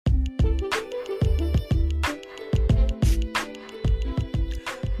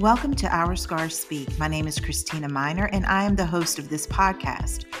Welcome to Our Scars Speak. My name is Christina Miner, and I am the host of this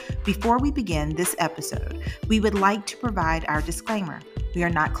podcast. Before we begin this episode, we would like to provide our disclaimer. We are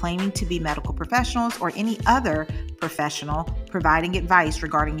not claiming to be medical professionals or any other professional providing advice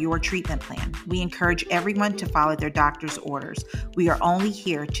regarding your treatment plan. We encourage everyone to follow their doctor's orders. We are only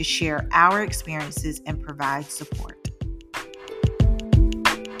here to share our experiences and provide support.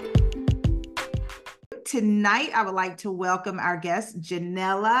 Tonight, I would like to welcome our guest,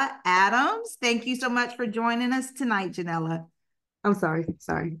 Jeanelle Adams. Thank you so much for joining us tonight, Jeanelle. I'm sorry. It's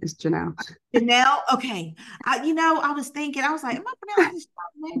Jeanelle. Jeanelle, okay. I was thinking, I was like, am I pronouncing this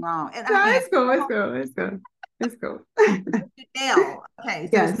name wrong? And No, it's cool. Jeanelle. Okay, so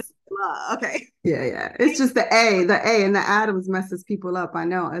Yes. it's okay. Yeah. It's just the A and the Adams messes people up. I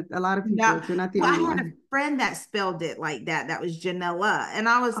know a lot of people. No, You're not the well, only I had one. a friend that spelled it like that. That was Janella. And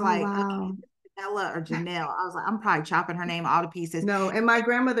I was like, Wow. okay, Janella or Jeanelle. I was like, I'm probably chopping her name all to pieces. No, and my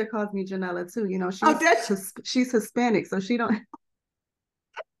grandmother calls me Jeanella too. You know, she's Hispanic, so she don't.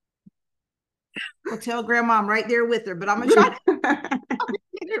 Well, tell grandma I'm right there with her, but I'm gonna try to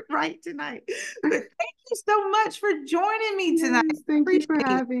get it right tonight. But thank you so much for joining me tonight. Yes, thank you for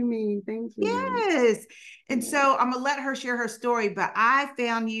having me. Thank you. Yes. And so I'm gonna let her share her story, but I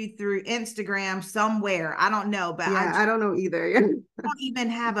found you through Instagram somewhere. I don't know, but I don't know either. Yeah. I don't even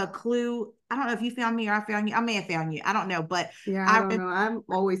have a clue. I don't know if you found me or I found you. I may have found you. I don't know, but I don't know. I'm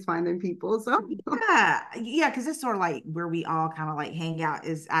always finding people. So yeah, because it's sort of like where we all kind of like hang out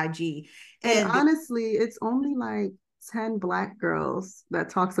is IG. And honestly, it's only like 10 Black girls that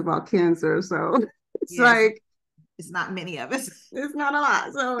talks about cancer. So it's like it's not many of us. It's not a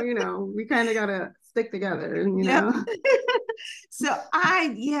lot. So, we kind of gotta stick together, you know. So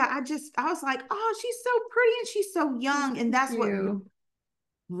I was like, oh, she's so pretty and she's so young. And that's what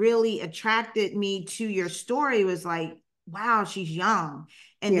really attracted me to your story was like, wow, she's young.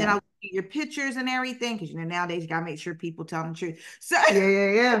 And then I look at your pictures and everything, because nowadays you gotta make sure people tell the truth. So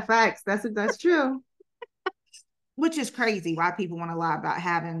facts. That's true. Which is crazy why people want to lie about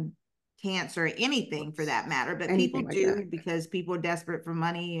having cancer or anything for that matter. But anything people do because people are desperate for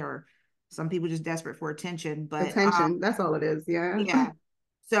money, or some people just desperate for attention. But attention, that's all it is. Yeah.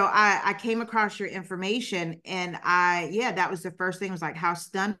 So I came across your information and that was the first thing. It was like how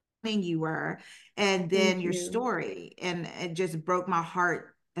stunning you were. And then your story. And it just broke my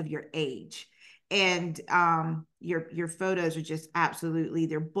heart of your age. And your photos are just absolutely,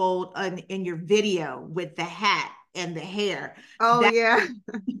 they're bold. And in your video with the hat and the hair. Oh, yeah.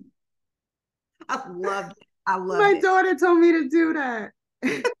 I loved it. My daughter told me to do that.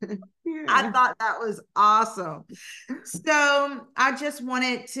 I thought that was awesome. So I just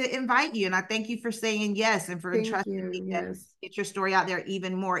wanted to invite you, and I thank you for saying yes and for entrusting me to get your story out there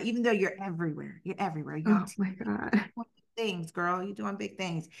even more, even though you're everywhere. You're everywhere. Oh my God. Things, girl. You're doing big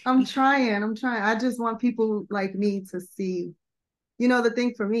things. I'm trying. I just want people like me to see, the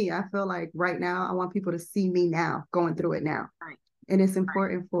thing for me, I feel like right now, I want people to see me now, going through it now. Right. And it's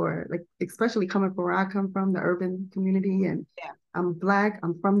important for, like, especially coming from where I come from, the urban community. And I'm Black,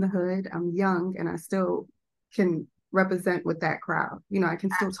 I'm from the hood, I'm young, and I still can represent with that crowd. I can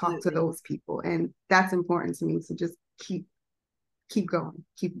still talk to those people. And that's important to me, to just keep going,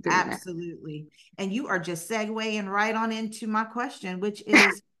 keep doing that. Absolutely. And you are just segueing right on into my question, which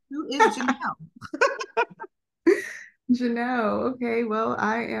is, who is Jeanelle? Jeanelle, okay, well,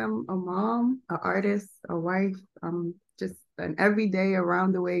 I am a mom, an artist, a wife. Just an everyday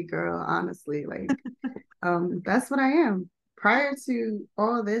around the way girl, honestly. Like, that's what I am. Prior to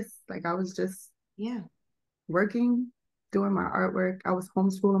all this, like, I was just working, doing my artwork. I was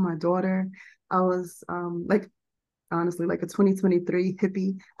homeschooling my daughter. I was honestly, like a 2023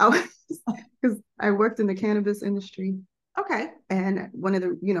 hippie. Because I worked in the cannabis industry. Okay. And one of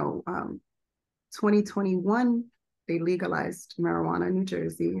the 2021 they legalized marijuana in New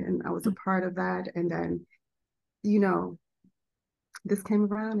Jersey, and I was a part of that. And then this came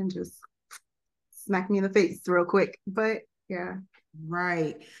around and just smacked me in the face real quick. But yeah.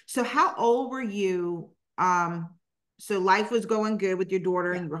 Right. So how old were you? So life was going good with your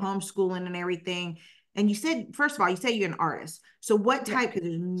daughter and you were homeschooling and everything. And you said, first of all, you say you're an artist. So what type, because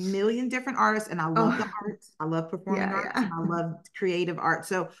there's a million different artists, and I love the arts. I love performing arts, and I love creative art.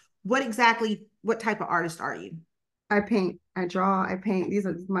 So what type of artist are you? I paint, I draw, I paint. This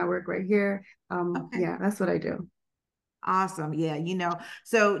is my work right here. Yeah, that's what I do. Awesome. Yeah,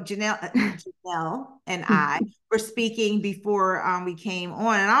 so Jeanelle and I were speaking before we came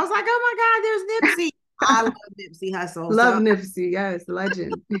on, and I was like, oh my God, there's Nipsey. I love Nipsey Hussle. Nipsey, yes,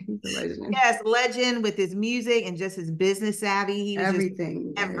 legend. He's a legend. Yes, legend with his music and just his business savvy. He was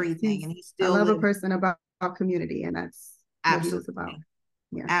everything. Everything. And he still I love a person about community, and that's what he was about.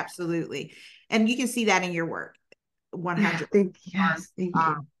 Yeah. Absolutely. And you can see that in your work. Yeah. 100 are Yes. Thank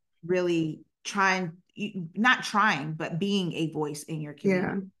you. really trying, not trying, but being a voice in your Yeah.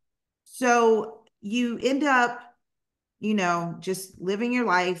 community. So you end up, just living your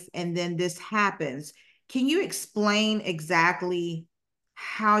life, and then this happens. Can you explain exactly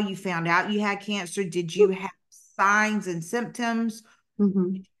how you found out you had cancer? Did you have signs and symptoms?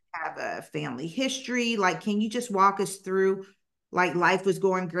 Mm-hmm. Have a family history? Like, can you just walk us through, like, life was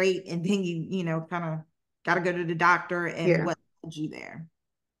going great and then kind of got to go to the doctor, and Yeah. what led you there?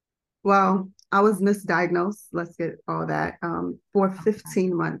 Well, I was misdiagnosed. Let's get all that. For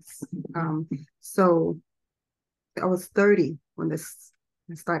 15 months. So I was 30 when this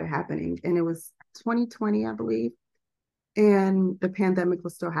started happening, and it was 2020, I believe, and the pandemic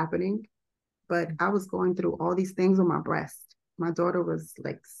was still happening. But I was going through all these things on my breast. My daughter was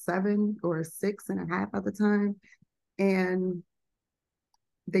like 7 or 6.5 at the time, and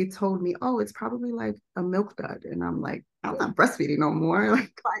they told me, "Oh, it's probably like a milk dud," and I'm like, "I'm not breastfeeding no more."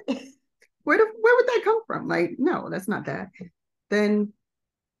 Like, where would that come from? Like, no, that's not that. Then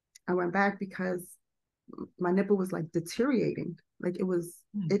I went back because my nipple was like deteriorating. Like it was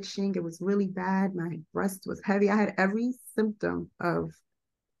Mm, itching. It was really bad. My breast was heavy. I had every symptom of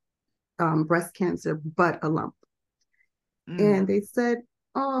breast cancer, but a lump. mm, And they said,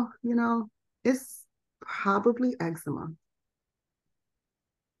 oh, it's probably eczema.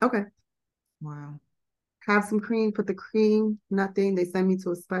 Okay. wow. Have some cream, put the cream, nothing. They send me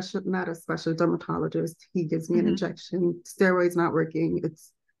to not a special dermatologist. He gives me an Mhm. injection. Steroids not working.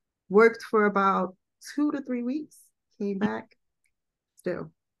 It's worked for about 2 to 3 weeks. Came back,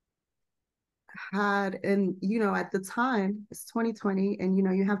 still and at the time it's 2020, and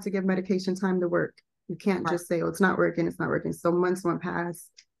you have to give medication time to work. You can't Right. just say, oh, it's not working. So months went past.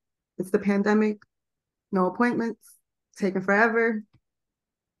 It's the pandemic, no appointments, taking forever.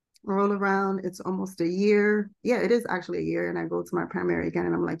 Roll around, it's almost a year. Yeah, it is actually a year. And I go to my primary again,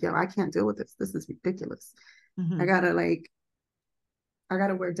 and I'm like, yo, I can't deal with this. This is ridiculous. I Mhm. gotta like I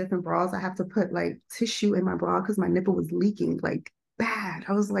gotta wear different bras. I have to put like tissue in my bra because my nipple was leaking like bad.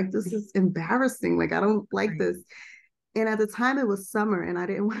 I was like, this is embarrassing. Like, I don't like Right. this. And at the time it was summer and I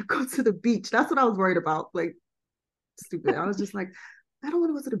didn't want to go to the beach. That's what I was worried about. Like, stupid. I was just like, I don't want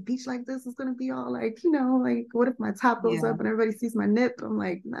to go to the beach like this. It's gonna be all like, like what if my top goes Yeah. up and everybody sees my nip? I'm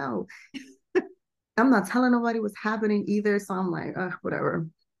like, no. I'm not telling nobody what's happening either. So I'm like, whatever.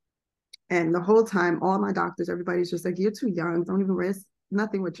 And the whole time, all my doctors, everybody's just like, you're too young. Don't even risk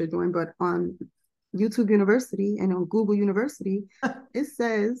nothing what you're doing. But on YouTube University and on Google University, it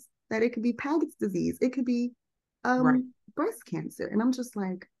says that it could be Paget's disease. It could be Right. breast cancer. And I'm just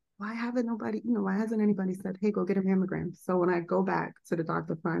like, why hasn't anybody said, hey, go get a mammogram? So when I go back to the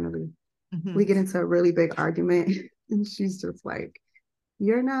doctor finally, we Mhm. get into a really big argument. And she's just like,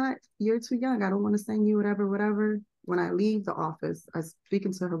 you're too young. I don't want to send you whatever, whatever. When I leave the office, I was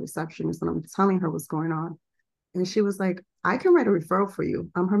speaking to her receptionist and I'm telling her what's going on. And she was like, I can write a referral for you.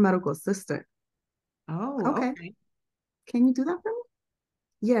 I'm her medical assistant. Oh, Okay. okay. Can you do that for me?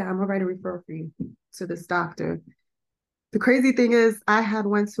 Yeah, I'm gonna write a referral for you to this doctor. The crazy thing is I had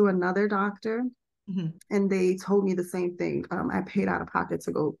went to another doctor Mhm. and they told me the same thing. I paid out of pocket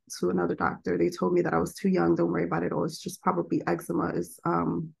to go to another doctor. They told me that I was too young. Don't worry about it. Or it's just probably eczema. Is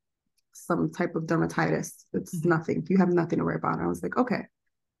some type of dermatitis. It's Mhm. nothing. You have nothing to worry about. And I was like, okay,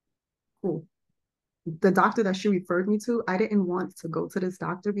 cool. The doctor that she referred me to, I didn't want to go to this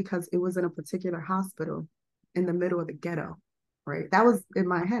doctor because it was in a particular hospital in the middle of the ghetto. Right. That was in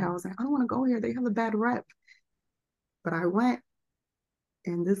my head. I was like, I don't want to go here. They have a bad rep. But I went,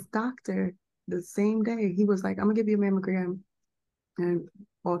 and this doctor, the same day, he was like, I'm gonna give you a mammogram and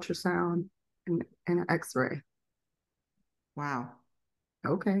ultrasound and an x-ray. Wow.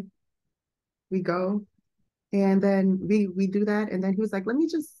 Okay. We go. And then we do that. And then he was like, let me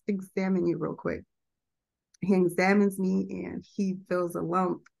just examine you real quick. He examines me and he feels a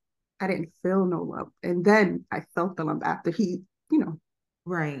lump. I didn't feel no lump. And then I felt the lump after he,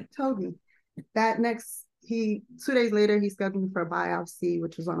 Right. told me. That next, 2 days later, he scheduled me for a biopsy,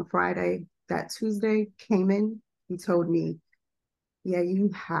 which was on a Friday. That Tuesday came in. He told me, yeah, you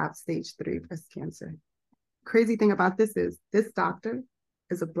have stage 3 breast cancer. Crazy thing about this is this doctor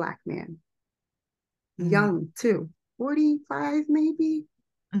is a Black man, Mm. young too, 45 maybe.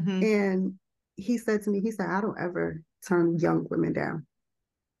 Mhm. And he said to me, he said, I don't ever turn young women down.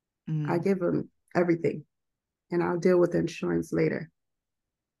 I Mm. give them everything and I'll deal with the insurance later.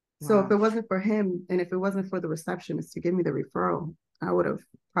 So if Wow. it wasn't for him and if it wasn't for the receptionist to give me the referral, I would have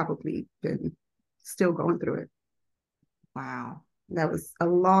probably been still going through it. Wow. That was a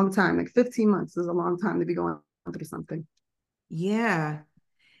long time. Like 15 months is a long time to be going through something. Yeah.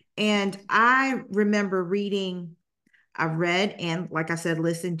 And I remember reading, I read and, like I said,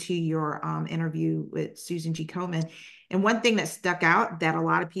 listened to your interview with Susan G. Komen. And one thing that stuck out that a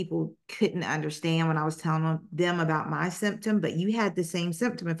lot of people couldn't understand when I was telling them about my symptom, but you had the same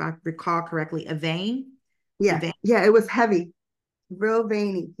symptom, if I recall correctly, a vein, the Yeah. vein, Yeah. It was heavy, real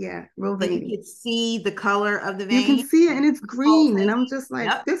veiny. Yeah. Real like you veiny. could see the color of the You can vein, see it and it's green. And I'm pulsating. just like,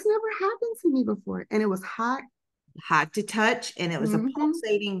 Yep. this never happened to me before. And it was hot. Hot to touch, and it was a Hmm.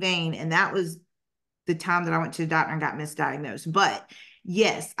 pulsating vein. And that was the time that I went to the doctor and got misdiagnosed. But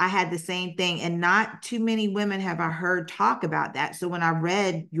yes, I had the same thing. And not too many women have I heard talk about that. So when I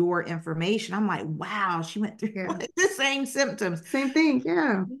read your information, I'm like, wow, she went through Yeah. the same symptoms. Same thing.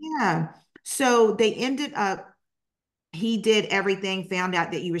 Yeah. Yeah. So they ended up, he did everything, found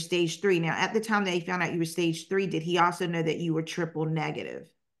out that you were stage 3. Now, at the time that he found out you were stage 3, did he also know that you were triple negative?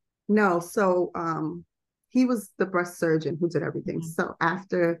 No. So he was the breast surgeon who did everything. Mhm. So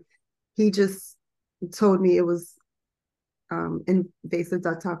after he just told me it was invasive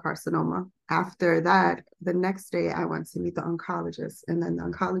ductal carcinoma. After that, the next day I went to meet the oncologist, and then the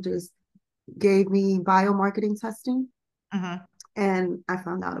oncologist gave me biomarketing testing, Mhm. and I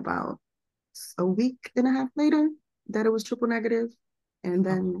found out about a week and a half later that it was triple negative. And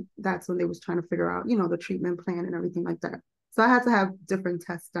Okay. then that's when they was trying to figure out, the treatment plan and everything like that. So I had to have different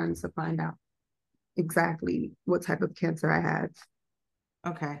tests done to find out exactly what type of cancer I had.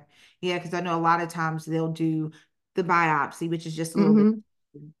 Okay. Yeah, because I know a lot of times they'll do the biopsy, which is just a little bit,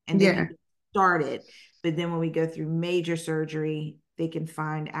 Mm-hmm. and then you Yeah. get started. But then when we go through major surgery, they can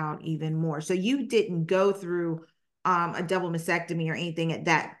find out even more. So you didn't go through a double mastectomy or anything at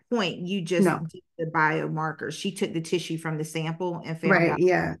that point. You just No. did the biomarkers. She took the tissue from the sample and found Right. out.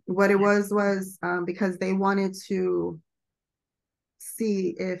 Yeah. What it was because they wanted to see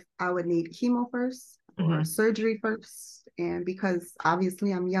if I would need chemo first or Mhm. surgery first. And because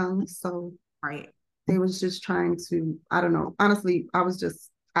obviously I'm young, so Right. they was just trying to, I don't know. Honestly, I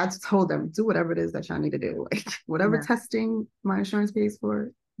just told them, do whatever it is that y'all need to do. Like whatever Yeah. testing my insurance pays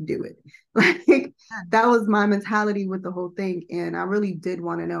for, do it. Like that was my mentality with the whole thing. And I really did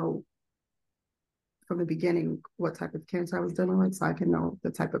want to know from the beginning what type of cancer I was dealing with so I can know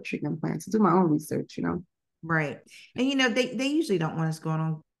the type of treatment plan to do my own research. Right. And they usually don't want us going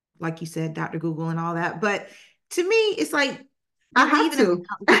on, like you said, Dr. Google and all that. But to me, it's like I you're had leaving us to.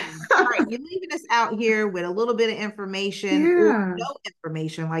 out here. Right. You're leaving us out here with a little bit of information or Yeah, no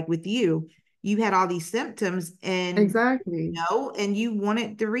information. Like with you, you had all these symptoms and exactly. and you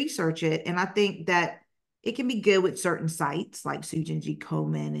wanted to research it. And I think that it can be good with certain sites like Susan G.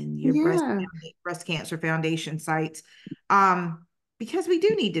 Komen and your Yeah, breast cancer foundation sites. Um, because we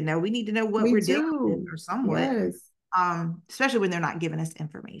do need to know. We need to know what we we're dealing with do. or somewhat, Yes. especially when they're not giving us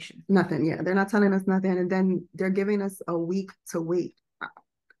information. Nothing. Yeah, they're not telling us nothing. And then they're giving us a week to wait.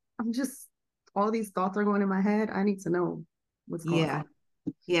 I'm just, all these thoughts are going in my head. I need to know what's going Yeah. on.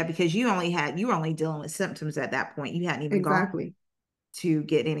 Yeah, because you were only dealing with symptoms at that point. You hadn't even gone Exactly. to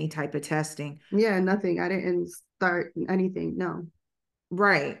get any type of testing. Yeah, nothing. I didn't start anything. No.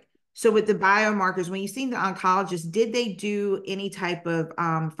 Right. So with the biomarkers, when you seen the oncologist, did they do any type of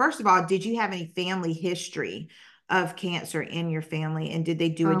first of all, did you have any family history of cancer in your family? And did they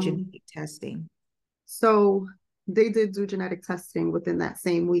do a Um, genetic testing? so they did do genetic testing within that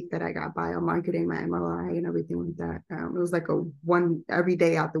same week that I got biomarketing, my MRI and everything like that. It was like a one every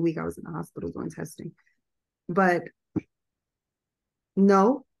day out the week I was in the hospital doing testing. But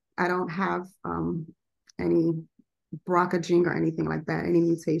no, I don't have any BRCA gene or anything like that, any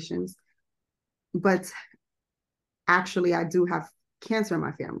mutations. But actually, I do have cancer in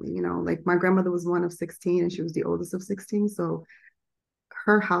my family. Like my grandmother was one of 16 and she was the oldest of 16. So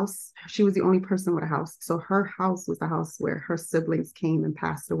her house, she was the only person with a house. So her house was the house where her siblings came and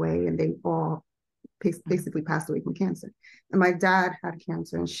passed away, and they all basically passed away from cancer. And my dad had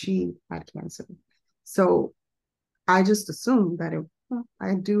cancer and she had cancer. So I just assumed that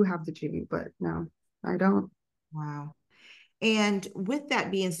I do have the gene, but no, I don't. Wow. And with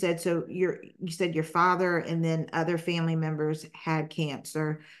that being said, so you said your father and then other family members had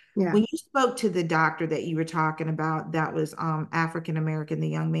cancer. Yeah, When you spoke to the doctor that you were talking about, that was African American, the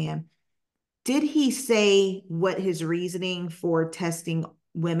young man, did he say what his reasoning for testing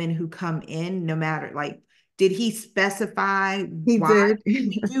women who come in, no matter like, did he specify he why? did.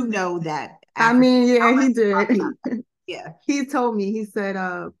 We do know that I African. mean, yeah, I'll let he you talk did. about that. Yeah. He told me, he said,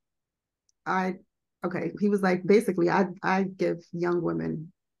 I okay, he was like, basically, I give young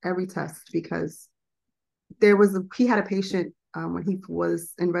women every test because he had a patient when he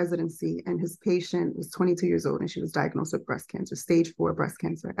was in residency, and his patient was 22 years old and she was diagnosed with breast cancer, stage 4 breast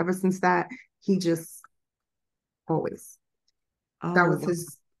cancer. Ever since that, he just always, that Oh, was wow.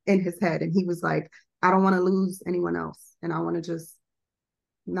 his in his head. And he was like, I don't want to lose anyone else. And I want to just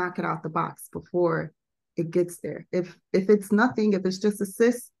knock it out the box before it gets there. If it's nothing, if it's just a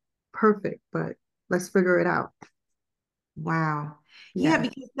cyst, perfect. But let's figure it out. Wow. Yeah, Yeah.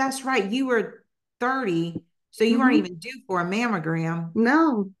 because that's right. You were 30, so you weren't Mm-hmm. even due for a mammogram.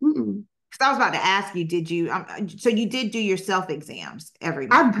 No. Mm-mm. Because I was about to ask you, did you, so you did do your self exams every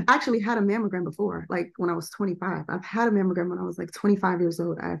month? I've actually had a mammogram before, like when I was 25. I've had a mammogram when I was like 25 years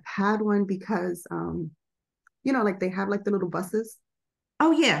old. I've had one because, like they have like the little buses.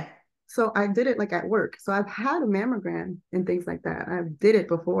 Oh, yeah. So I did it like at work. So I've had a mammogram and things like that. I did it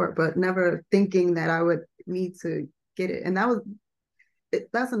before, but never thinking that I would need to get it. And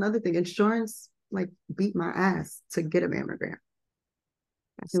that's another thing. Insurance like beat my ass to get a mammogram.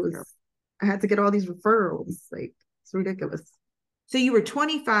 That's It terrible. was, I had to get all these referrals. Like it's ridiculous. So you were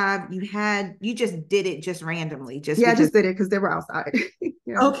 25, you just did it just randomly, just Yeah, I because. just did it because they were outside.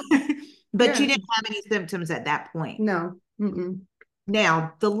 Yeah. Okay. But you Yeah. didn't have any symptoms at that point. No. Mm-mm.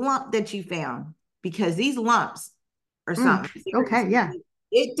 Now, the lump that you found, because these lumps are Mm. something serious. Okay. Yeah.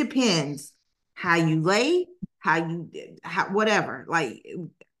 It depends how you lay, whatever. Like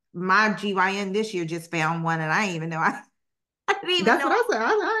my GYN this year just found one, and I didn't even know. I didn't even That's know. what I said.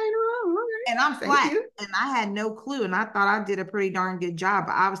 I ain't wrong. And I'm Okay. Thank flat, you. and I had no clue, and I thought I did a pretty darn good job,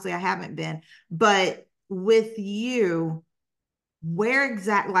 but obviously I haven't been. But with you, where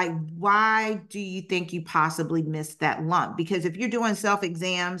exactly, like, why do you think you possibly missed that lump? Because if you're doing self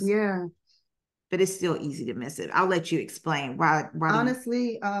exams, Yeah. but it's still easy to miss it. I'll let you explain why do you.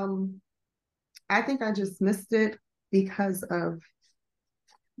 Honestly, I think I just missed it because of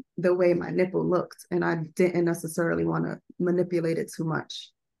the way my nipple looked, and I didn't necessarily want to manipulate it too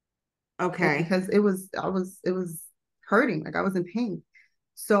much. And Okay. because it was hurting, like I was in pain.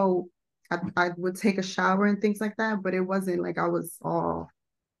 So I would take a shower and things like that, but it wasn't like I was all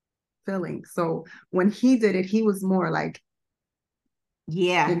feeling. So when he did it, he was more like,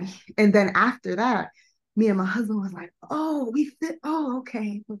 Yeah. and then after that, me and my husband was like, oh, we fit. Oh,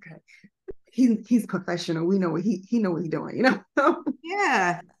 okay, okay. He's professional. We know what he know what he's doing,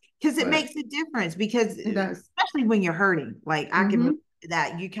 Yeah. Because it But makes a difference, because it does. especially when you're hurting, like I can relate Mm-hmm. to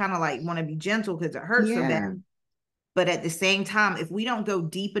that. You kind of like want to be gentle because it hurts so bad. Yeah. But at the same time, if we don't go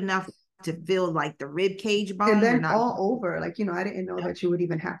deep enough to feel like the rib cage And bone, we're then not. all over, like, I didn't know that you would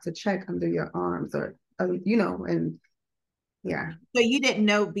even have to check under your arms or, and yeah. So you didn't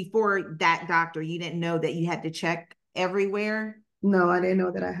know before that doctor, you didn't know that you had to check everywhere? No, I didn't know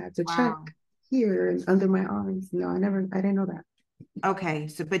that I had to check Wow. here and under my arms. No, I didn't know that. Okay.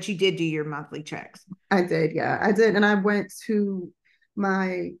 So, but you did do your monthly checks. I did, yeah, I did. And I went to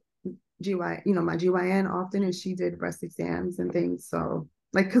my my GYN often, and she did breast exams and things. So,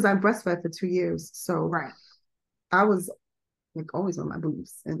 like, because I breastfed for 2 years. So Right. I was like always on my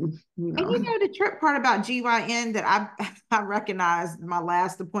boobs and, And the trip part about GYN that I recognized my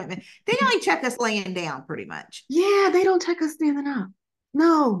last appointment, they only check us laying down pretty much. yeah, they don't check us standing up.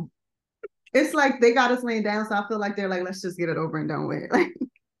 No, it's like they got us laying down. So I feel like they're like, let's just get it over and done with. Like,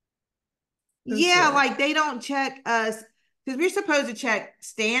 that's Yeah, it. like they don't check us because we're supposed to check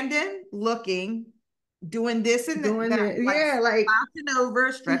standing, looking, doing this and Doing that, it. like Yeah, like, slouching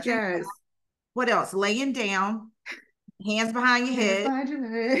over, stretching. yes. What else? Laying down, hands behind your Hands head. behind your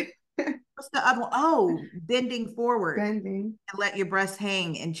head. What's the other one? Oh, bending forward Bending. and let your breast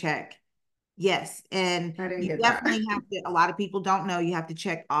hang and check. Yes. And I didn't you get that. definitely have to, a lot of people don't know, you have to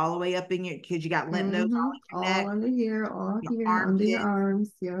check all the way up in your, because you got lymph nodes all Mm-hmm. in your All neck, all your here, under your armpit.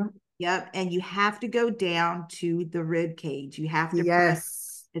 arms. Yeah. Yep. And you have to go down to the rib cage. You have to press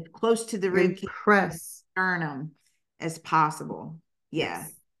Yes. as close to the rib And cage, press. sternum as possible. Yeah.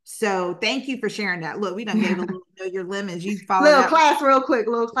 Yes. So thank you for sharing that. Look, we done gave a little know your lemons. You follow Little that. class, real quick.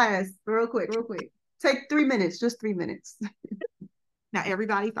 Little class, real quick, real quick. Take 3 minutes, just 3 minutes. Now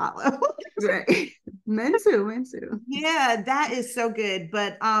everybody follow. Right. Men too, men too. Yeah, that is so good.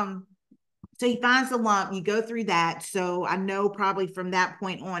 But so he finds the lump, you go through that. So I know probably from that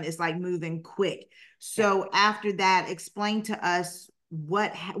point on, it's like moving quick. Yeah. So after that, explain to us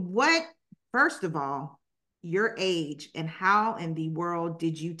what first of all, your age and how in the world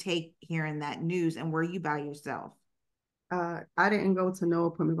did you take hearing that news, and were you by yourself? I didn't go to no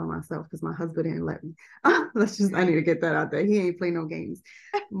appointment by myself because my husband didn't let me. I need to get that out there. He ain't play no games.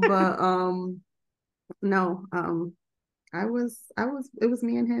 But no, it was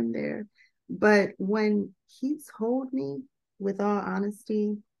me and him there. But when he told me, with all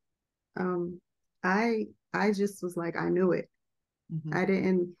honesty, um, I just was like, I knew it. Mm-hmm. I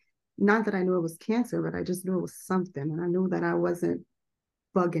didn't, not that I knew it was cancer, but I just knew it was something. And I knew that I wasn't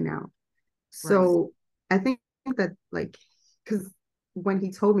bugging out. Right. So I think that, like, because when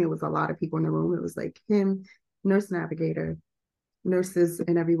he told me it was a lot of people in the room, it was like him, nurse navigator, nurses,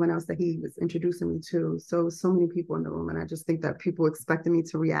 and everyone else that he was introducing me to. So many people in the room. And I just think that people expected me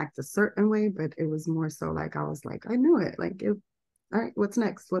to react a certain way, but it was more so like, I was like, I knew it. Like, all right, what's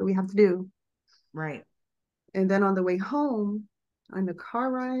next? What do we have to do? Right. And then on the way home, on the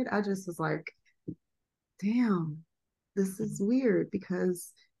car ride, I just was like, damn, this is weird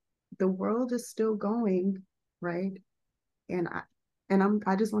because the world is still going, right? And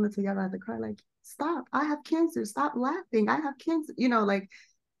I just wanted to yell at the car, like, stop, I have cancer, stop laughing, I have cancer, like,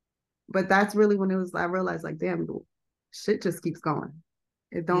 but that's really when I realized, like, damn, shit just keeps going.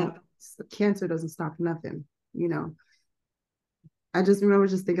 It don't, Yep. cancer doesn't stop nothing, you know. I just remember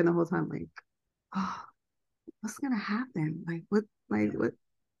just thinking the whole time, like, oh, what's gonna happen? Yeah. What,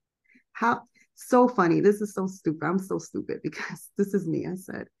 how, so funny. This is so stupid. I'm so stupid because this is me. I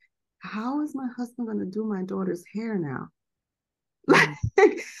said, how is my husband gonna do my daughter's hair now? Mm.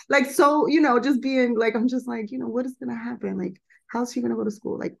 Like, so, just being like, I'm just like, what is gonna happen? Like, how's she gonna go to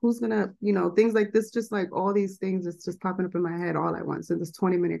school? Like, who's gonna, things like this, just like all these things, it's just popping up in my head all at once. And this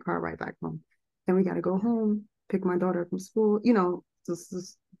 20-minute car ride back home. Then we gotta go home, pick my daughter up from school,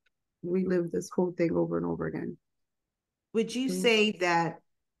 just relive this whole thing over and over again. Would you Mm. say that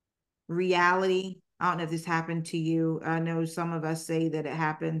reality, I don't know if this happened to you. I know some of us say that it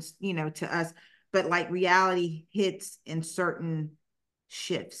happens, to us, but like reality hits in certain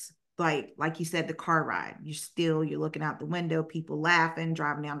shifts. Like you said, the car ride, you're looking out the window, people laughing,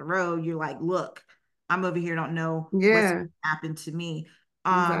 driving down the road. You're like, look, I'm over here, don't know what's Yeah, happened to me.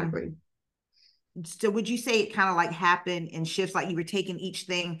 Um, exactly. so would you say it kind of like happened in shifts, like you were taking each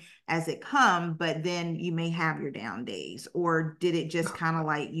thing as it come, but then you may have your down days, or did it just kind of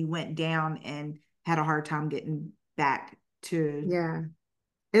like you went down and had a hard time getting back to? Yeah,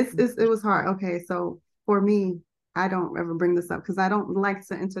 it was hard. Okay, so for me, I don't ever bring this up because I don't like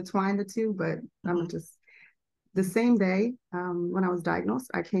to intertwine the two, but I'm gonna Mhm. just the same day when I was diagnosed,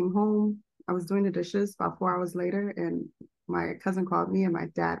 I came home. I was doing the dishes about 4 hours later, and my cousin called me, and my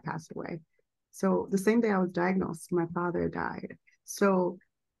dad passed away. So the same day I was diagnosed, my father died. So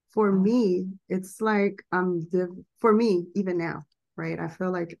for Oh, me, it's like for me even now, right? I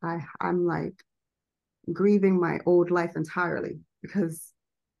feel like I'm like grieving my old life entirely because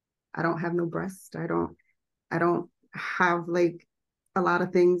I don't have no breast. I don't have like a lot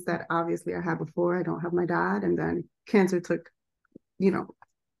of things that obviously I had before. I don't have my dad, and then cancer took, you know,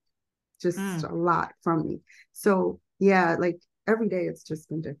 just mm, a lot from me. So yeah, like every day it's just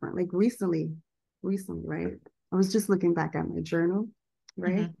been different. Like recently, right? I was just looking back at my journal,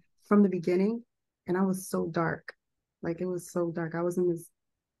 right? mhm, From the beginning, and I was so dark. Like it was so dark. I was in this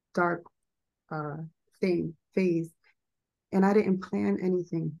dark uh phase, and I didn't plan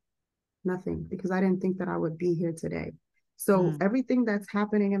anything, nothing, because I didn't think that I would be here today. So mm. everything that's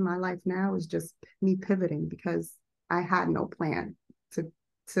happening in my life now is just me pivoting because I had no plan to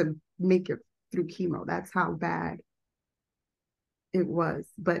to make it through chemo. That's how bad it was.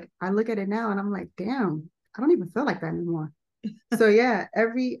 But I look at it now and I'm like, damn, I don't even feel like that anymore. So yeah,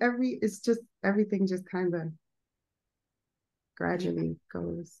 every it's just everything just kind of Yeah, gradually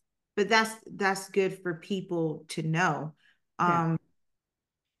goes. but that's good for people to know. Yeah. Um,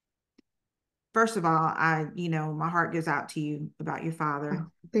 First of all, my heart goes out to you about your father. Oh,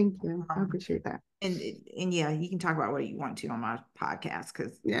 thank you. I Um, appreciate that. and yeah, you can talk about what you want to on my podcast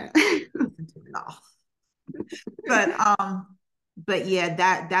because Yeah. listen to it all. But but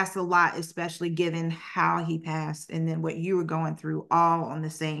yeah, that's a lot, especially given how he passed and then what you were going through all on the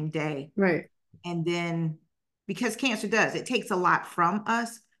same day. Right. And then because cancer does, it takes a lot from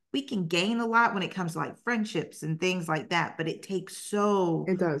us. We can gain a lot when it comes to like friendships and things like that, but it takes so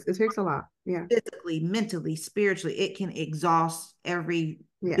It does. It takes a lot. Yeah. physically, mentally, spiritually, it can exhaust every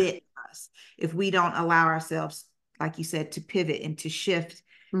Yeah. bit of us if we don't allow ourselves, like you said, to pivot and to shift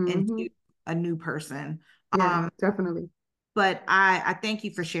Mm-hmm. into a new person. Yeah, Um, definitely. but I thank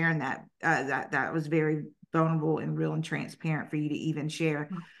you for sharing that. That was very vulnerable and real and transparent for you to even share.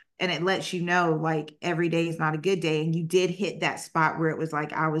 And it lets you know like every day is not a good day. And you did hit that spot where it was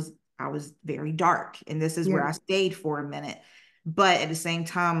like I was very dark. And this is where Yeah. I stayed for a minute. But at the same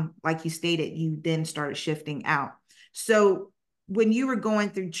time, like you stated, you then started shifting out. So when you were going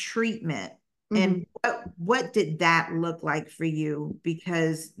through treatment, and Mm-hmm. what did that look like for you?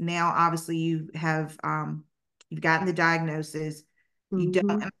 Because now obviously you've gotten the diagnosis. You don't,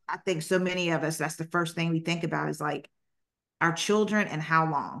 Mm-hmm. and I think so many of us, that's the first thing we think about is like our children and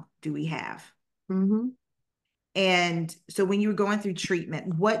how long do we have? Mm-hmm. And so when you were going through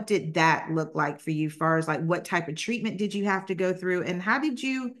treatment, what did that look like for you, as far as like what type of treatment did you have to go through and how did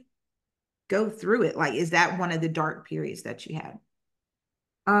you go through it? Like, is that one of the dark periods that you had?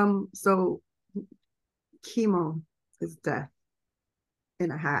 So chemo is death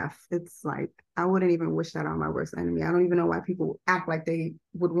and a half. It's like I wouldn't even wish that on my worst enemy. I don't even know why people act like they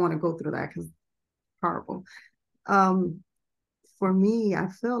would want to go through that because it's horrible. Um, for me, I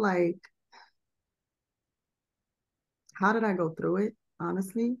feel like how did I go through it?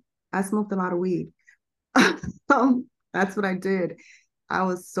 Honestly, I smoked a lot of weed. That's what I did. I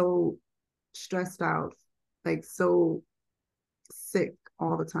was so stressed out, like so sick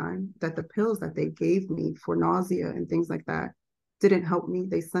all the time that the pills that they gave me for nausea and things like that didn't help me.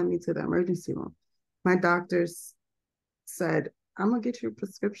 They sent me to the emergency room. My doctors said, I'm gonna get you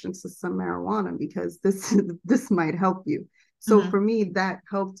prescriptions to some marijuana because this might help you. So Mm-hmm. for me, that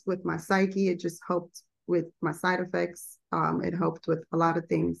helped with my psyche. It just helped with my side effects. It helped with a lot of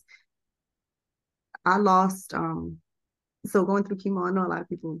things. I lost so going through chemo, I know a lot of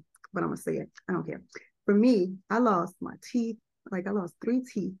people, but I'm gonna say it. I don't care. For me, I lost my teeth. Like I lost 3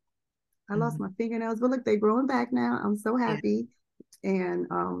 teeth. I lost Mm-hmm. my fingernails, but look, they're growing back now. I'm so Yeah. happy. And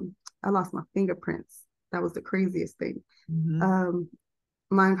I lost my fingerprints. That was the craziest thing. Mm-hmm. Um,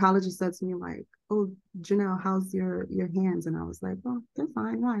 my oncologist said to me like, "Oh, Jeanelle, how's your hands?" And I was like, "Oh, they're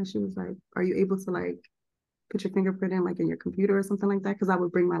fine. Why?" And she was like, "Are you able to like put your fingerprint in like in your computer or something like that?" Because I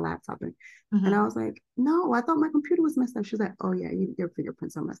would bring my laptop in. And Mm-hmm. I was like, "No, I thought my computer was messed up." She was like, "Oh yeah, your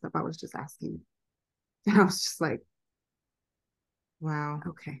fingerprints are messed up. I was just asking." And I was just like, Wow.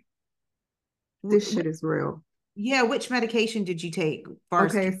 "Okay, this What, shit is real." yeah, which medication did you take? Far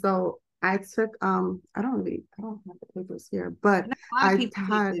as Okay, so I took I don't have the papers here, but I know a lot of I people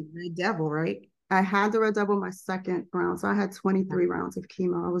take had the Red Devil, right? I had the red double my second round. So I had 23 rounds of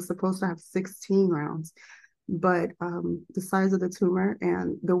chemo. I was supposed to have 16 rounds, but the size of the tumor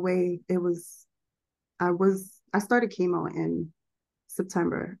and the way it was, I started chemo in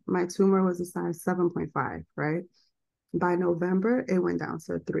September. My tumor was a size 7.5, right? By November, it went down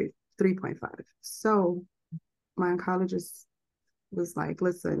to 3.5. So my oncologist was like,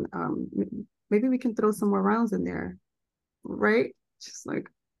 listen, maybe we can throw some more rounds in there, right? Just like,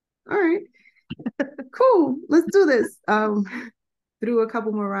 all right, cool, let's do this. Threw a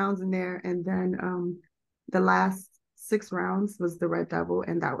couple more rounds in there, and then the last 6 rounds was the Red Devil,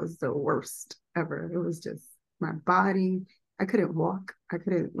 and that was the worst ever. It was just my body. I couldn't walk. I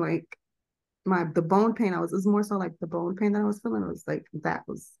couldn't like the bone pain. It was more so like the bone pain that I was feeling. It was like that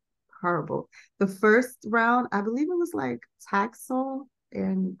was horrible. The first round, I believe it was like Taxol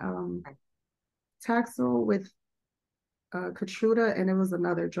and Taxol with Keytruda, and it was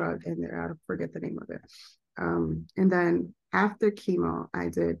another drug in there. I forget the name of it. And then after chemo, I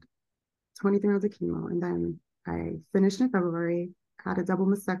did 23 rounds of chemo, and then I finished in February, had a double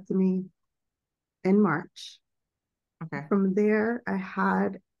mastectomy in March. Okay. From there, I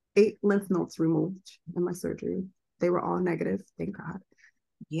had 8 lymph nodes removed in my surgery. They were all negative, thank God.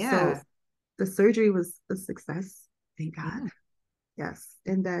 So Yeah. the surgery was a success, thank God. Yeah. Yes.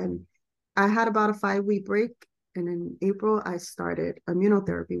 And then I had about a 5 week break. And in April, I started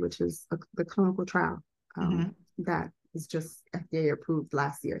immunotherapy, which is the clinical trial Mm-hmm. that is just FDA approved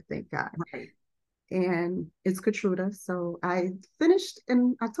last year, thank God. Right. And it's Keytruda. So I finished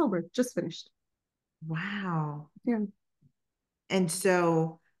in October, just finished. Wow. Yeah. And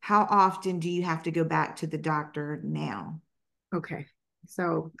so, how often do you have to go back to the doctor now? Okay.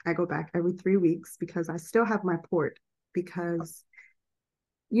 So I go back every 3 weeks because I still have my port because,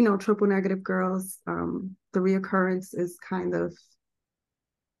 triple negative girls, the reoccurrence is kind of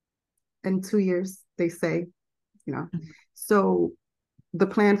in 2 years, they say, you know. Mhm. So the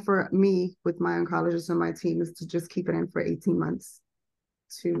plan for me with my oncologist and my team is to just keep it in for 18 months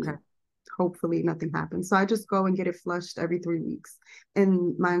Okay. to hopefully nothing happens. So I just go and get it flushed every 3 weeks.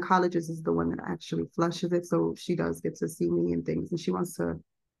 And my oncologist is the one that actually flushes it. So she does get to see me and things. And she wants to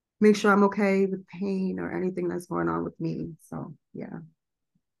make sure I'm okay with pain or anything that's going on with me. So yeah.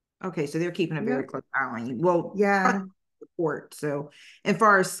 Okay. So they're keeping a very Yep. close eye on you. Well, Yeah. report. So, and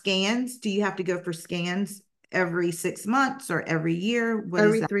far as scans, do you have to go for scans every 6 months or every year? What is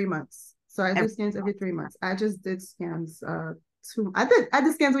Every that? 3 months. So I do Every scans every month. 3 months. I just did scans I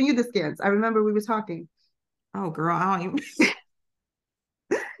did scans when you did scans. I remember we were talking. Oh, girl, I don't even.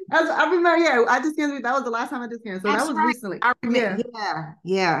 I remember, yeah, I did scans. That was the last time I did scans. So that That's was right. recently. I remember. Yeah. Yeah,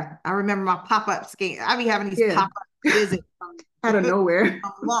 yeah. I remember my pop-up scan. I be having these Yeah. pop-up visits Out of nowhere.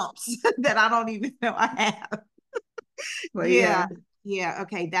 from lumps that I don't even know I have. But Yeah, yeah. yeah.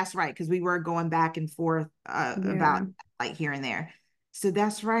 Okay, that's right. Because we were going back and forth about Yeah. like here and there. So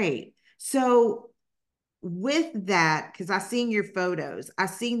that's right. So with that, because I seen your photos, I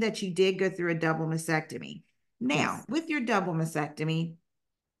seen that you did go through a double mastectomy. Now, Yes. with your double mastectomy,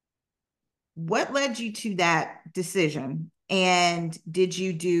 what led you to that decision? And did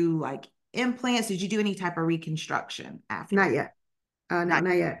you do like implants? Did you do any type of reconstruction Not after? yet. No, Not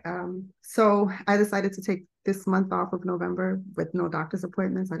not yet. So I decided to take this month off of November with no doctor's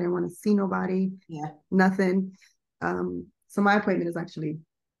appointments. I didn't want to see nobody, yeah. nothing. So my appointment is actually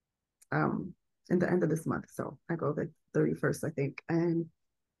in the end of this month. So I go the 31st, I think. And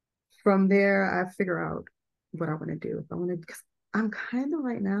from there, I figure out what I want to do. If I want to, because I'm kind of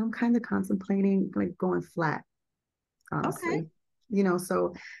right now, I'm kind of contemplating like going flat, Okay. honestly.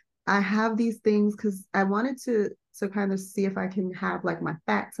 So I have these things because I wanted to kind of see if I can have like my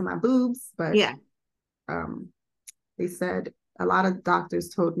fat to my boobs, but Yeah. um, they said a lot of doctors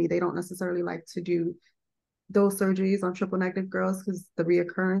told me they don't necessarily like to do those surgeries on triple negative girls because the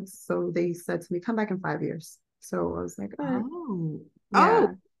reoccurrence. So they said to me, come back in 5 years. So I was like, all right, Oh. Oh. yeah.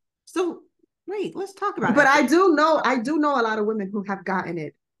 So wait, let's talk about But that for I do know a lot of women who have gotten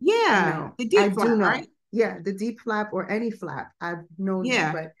it. yeah. The I deep do flap, know. right? Yeah, the deep flap or any flap, I've known them.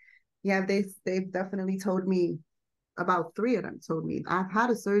 Yeah. But yeah, they've definitely told me about three of them told me. I've had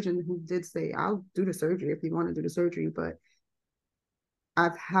a surgeon who did say, I'll do the surgery if you want to do the surgery, but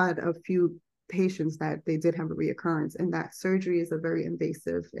I've had a few patients that they did have a reoccurrence, and that surgery is a very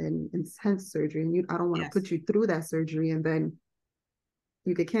invasive and intense surgery. And I don't want to Yes. put you through that surgery and then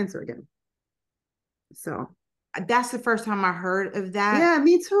you get cancer again. So That's the first time I heard of that. yeah,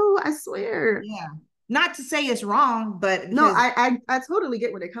 me too. I swear. Yeah. Not to say it's wrong, but No, because I totally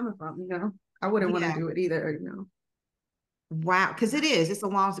get where they're coming from. I wouldn't want to yeah. do it either. Wow, because it is. It's a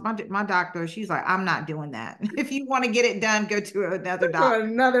long. My doctor, she's like, I'm not doing that. If you want to get it done, go to another To doctor.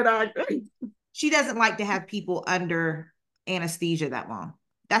 another doctor. She doesn't like to have people under anesthesia that long.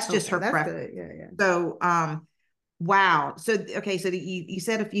 That's just Okay, her that's preference. good. Yeah, yeah, So, wow. So, okay, so you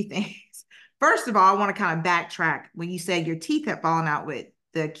said a few things. First of all, I want to kind of backtrack when you said your teeth had fallen out with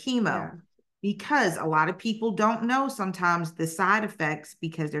the chemo, yeah, because a lot of people don't know sometimes the side effects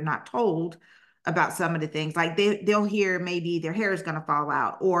because they're not told about some of the things. Like they'll hear maybe their hair is going to fall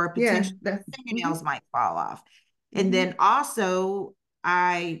out or yeah. potentially That's fingernails might fall off. And mhm. then also,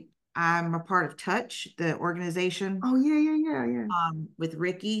 I'm a part of Touch, the organization Oh yeah, yeah, yeah, yeah. with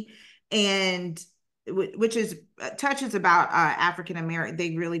Ricky, and which is touches about African American.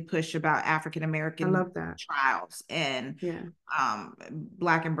 They really push about African I American love that. trials and Yeah,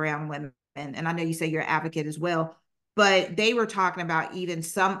 Black and brown women. And I know you say you're an advocate as well, but they were talking about even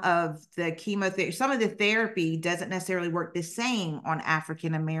some of the chemotherapy, some of the therapy doesn't necessarily work the same on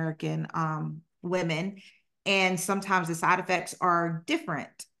African American women, and sometimes the side effects are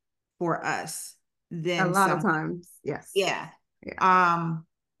different for us a than lot of some. times. Yes. Yeah. Yeah. Um,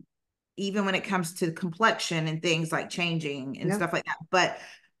 even when it comes to complexion and things like changing and Yep. stuff like that. But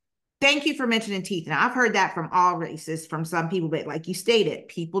thank you for mentioning teeth. Now, I've heard that from all races, from some people, but like you stated,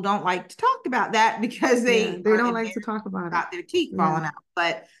 people don't like to talk about that because Yeah. they They are don't like to embarrassed talk about it. about their teeth Yeah. falling out.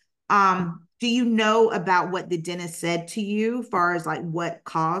 But do you know about what the dentist said to you as far as like what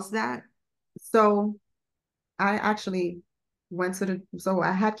caused that? So I actually so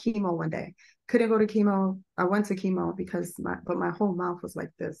I had chemo one day. Couldn't go to chemo. I went to chemo because my whole mouth was like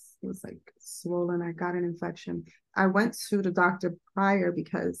this. It was like swollen. I got an infection. I went to the doctor prior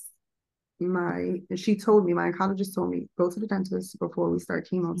because she told me, my oncologist told me, go to the dentist before we start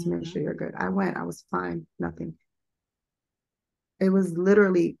chemo to make Mm-hmm. sure you're good. I went, I was fine, nothing. It was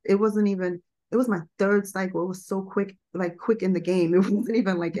literally, it wasn't even, it was my third cycle. It was so quick, like quick in the game. It wasn't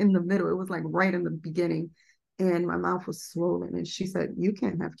even like in the middle. It was like right in the beginning. And my mouth was swollen. And she said, you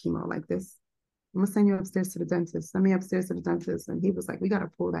can't have chemo like this. I'm gonna send you upstairs to the dentist. Send me upstairs to the dentist. And he was like, we gotta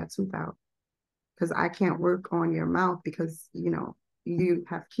pull that tooth out because I can't work on your mouth because you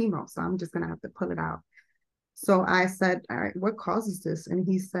have chemo. So I'm just gonna have to pull it out. So I said, all right, what causes this? And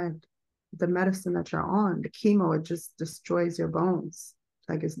he said, the medicine that you're on, the chemo, it just destroys your bones.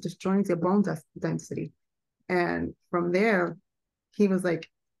 Like it destroys your bone density. And from there, he was like,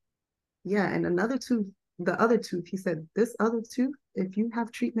 yeah, and the other tooth, he said, this other tooth, if you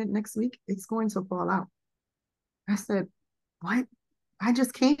have treatment next week, it's going to fall out. I said, what? I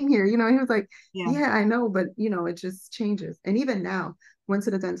just came here. He was like, Yeah. yeah, I know, but it just changes. And even now, went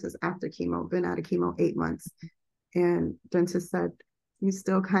to the dentist after chemo, been out of chemo 8 months. And dentist said, you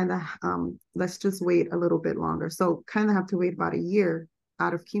still kind of, let's just wait a little bit longer. So kind of have to wait about a year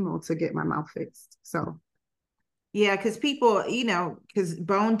out of chemo to get my mouth fixed. So, Yeah, because people, because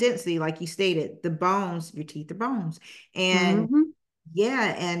bone density, like you stated, the bones, your teeth are bones. And mhm.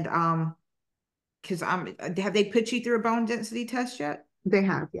 yeah, and because have they put you through a bone density test yet? They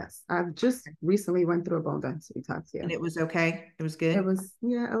have, yes. I've just recently went through a bone density test. Yeah. And it was okay. It was It good. was,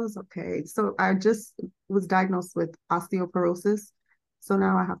 yeah, it was okay. So I just was diagnosed with osteoporosis. So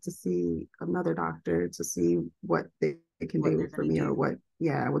now I have to see another doctor to see what they can What do they're for going to me, or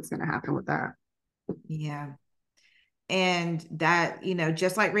do. what's going to happen with that. Yeah. And that,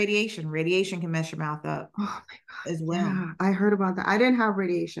 just like radiation can mess your mouth up Oh my God. as well. Yeah, I heard about that. I didn't have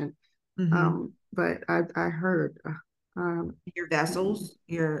radiation, Hmm. but I heard. Um, Your vessels,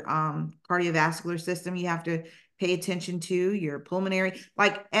 your cardiovascular system, you have to pay attention to, your pulmonary,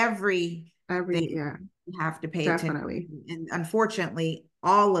 like everything yeah, you have to pay attention definitely. to. And unfortunately,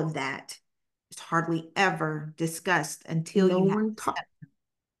 all of that is hardly ever discussed until No you have one talk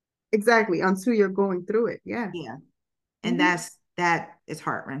exactly until you're going through it. Yeah. yeah. And Hmm. that is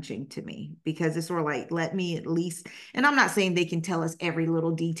heart-wrenching to me because it's sort of like, let me at least, and I'm not saying they can tell us every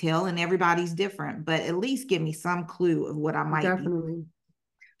little detail and everybody's different, but at least give me some clue of what I might be. Definitely.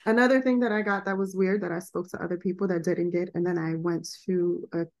 Another thing that I got that was weird, that I spoke to other people that didn't get, and then I went to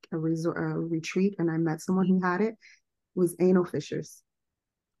a resort, a retreat, and I met someone who had it, was anal fissures.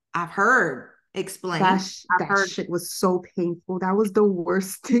 I've heard. Explain. I've That heard. shit was so painful. That was the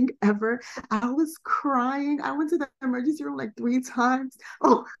worst thing ever. I was crying. I went to the emergency room like 3 times.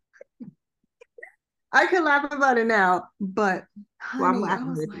 Oh, I can laugh about it now, but Well, I'm honey,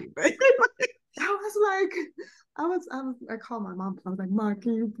 laughing with you, but I was like, I called my mom. I was like, Mom,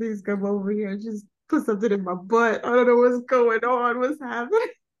 can you please come over here and just put something in my butt? I don't know what's going on, what's happening.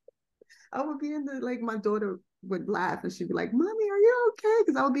 I would be in the, like, my daughter would laugh and she'd be like, Mommy, are you okay?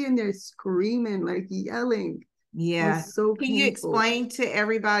 Because I would be in there screaming, like yelling. It yeah. was so Can you painful. explain to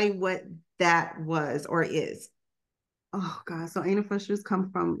everybody what that was or is? Oh God. So anal fissures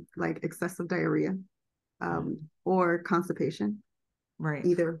come from like excessive diarrhea, or constipation. Right.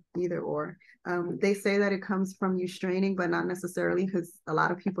 Either or. They say that it comes from you straining, but not necessarily, because a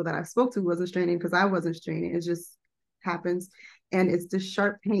lot of people that I spoke to wasn't straining, because I wasn't straining. It just happens. And it's this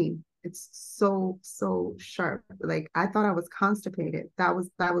sharp pain. It's so sharp. Like, I thought I was constipated. That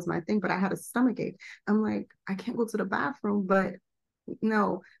was my thing, but I had a stomach ache. I'm like, I can't go to the bathroom, but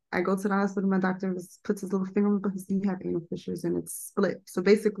no. I go to the hospital, my doctor puts his little finger on, but you have anal fissures and it's split. So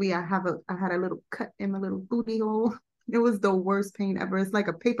basically I had a little cut in my little booty hole. It was the worst pain ever. It's like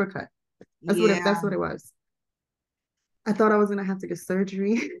a paper cut. That's Yeah. what it was. I thought I was gonna have to get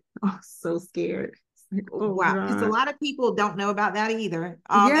surgery. I was so scared. It's like, oh Wow. Because a God. lot of people don't know about that either.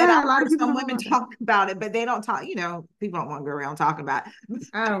 And Yeah, I've a lot of heard people some don't know women about that. talk about it, but they don't talk, people don't want to go around talking about it.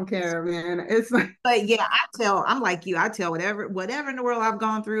 I don't care, man. It's like, But yeah, I'm like you. I tell whatever in the world I've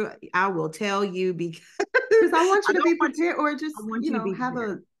gone through, I will tell you because because I want I you to don't be want you, prepared, or I just, want you to be have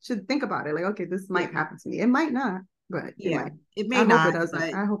prepared. should think about it. Like, okay, this might Yeah. happen to me. It might not, but it Yeah. might. It may I hope it not, doesn't.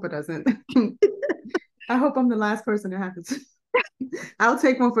 but I hope it doesn't. I hope I'm the last person that happens. I'll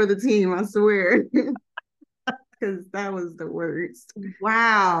take one for the team, I swear. Because that was the worst.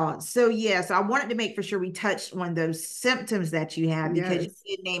 wow. So yes, I wanted to make for sure we touched on those symptoms that you have because you Yes.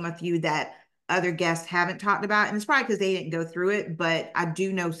 did name a few that other guests haven't talked about. And it's probably because they didn't go through it, but I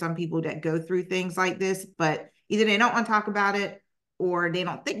do know some people that go through things like this, but either they don't want to talk about it or they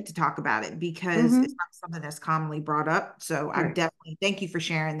don't think to talk about it because it's Mm-hmm. not something that's commonly brought up. So I Right. definitely thank you for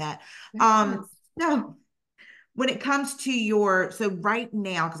sharing that. Yes. So when it comes to so right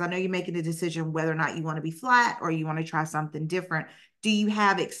now, because I know you're making a decision whether or not you want to be flat or you want to try something different, do you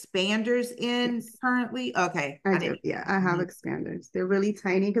have expanders in Yes. currently? Okay, I I do. didn't. Yeah, I have expanders. They're really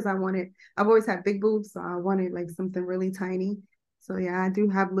tiny because I've always had big boobs, so I wanted like something really tiny. So yeah, I do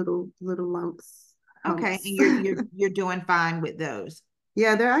have little Okay, and humps. you're doing fine with those.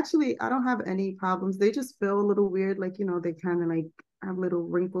 Yeah, they're actually, I don't have any problems. They just feel a little weird, like, they kind of like have little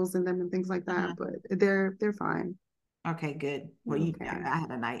wrinkles in them and things like that, Mhm. but they're fine. Okay, good. Well, They're okay. I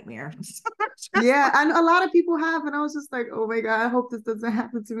had a nightmare. Just Yeah, and a lot of people have, and I was just like, oh my God, I hope this doesn't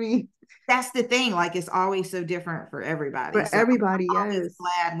happen to me. that's the thing. Like it's always so different for everybody. For So everybody, I'm always yes.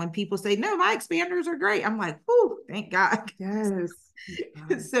 glad when people say, "No, my expanders are great." I'm like, "Whew, thank God." Yes.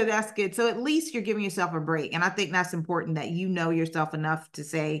 God. So that's good. So at least you're giving yourself a break. And I think that's important that you know yourself enough to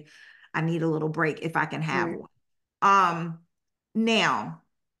say, I need a little break if I can have Right. one. Um, now,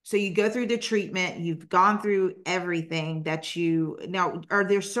 so you go through the treatment, you've gone through everything that now, are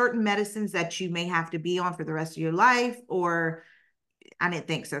there certain medicines that you may have to be on for the rest of your life? Or I didn't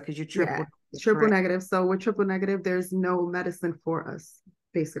think so because you're Yeah, triple, triple correct? negative. So with triple negative, there's no medicine for us, Okay.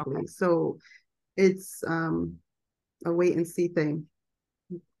 basically. So it's a wait and see thing.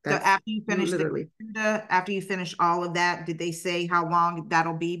 So That's literally. After you finish all of that, did they say how long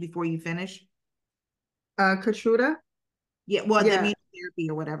that'll be before you finish? Keytruda, Yeah, well, the yeah. immunotherapy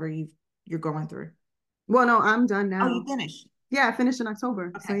or whatever you're going through. Well, no, I'm done Oh, you now. finished. Yeah, I finished in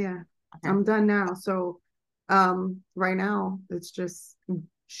October. So Okay. yeah, Okay. I'm done now. So right now it's just,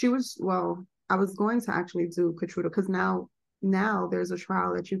 I was going to actually do Keytruda, because now now there's a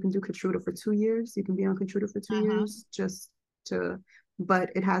trial that you can do Keytruda for 2 years. You can be on Keytruda for two Mm-hmm. years just to, but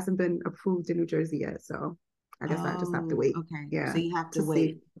it hasn't been approved in New Jersey yet. So I guess I just have to Oh, wait. okay. So Yeah, you have to to see.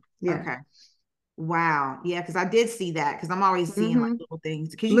 wait. Yeah. Okay. Wow. Yeah, because I did see that because I'm always seeing like Mm-hmm. little things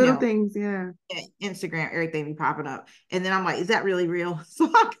because Little things. Yeah. Instagram, everything be popping up. And then I'm like, is that really real? So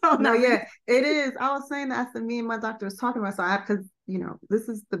I go and No, I read. yeah, it is. I was saying that to me and my doctor was talking about. So I, because this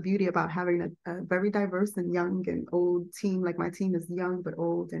is the beauty about having a very diverse and young and old team. Like my team is young but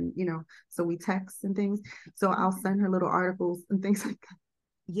old, and so we text and things. So I'll send her little articles and things like that.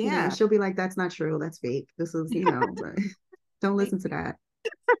 Yeah. She'll be like, "That's not true. That's fake. This is, but don't listen to that."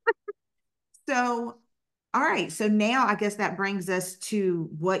 So, all right. So now I guess that brings us to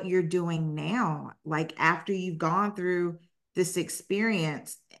what you're doing now. Like after you've gone through this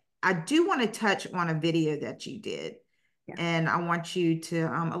experience, I do want to touch on a video that you did. Yeah. And I want you to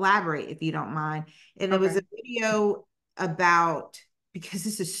elaborate if you don't mind. And it was Okay. a video about, because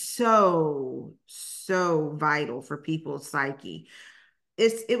this is so, so vital for people's psyche.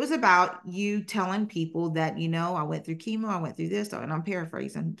 It was about you telling people that, I went through chemo, I went through this, and I'm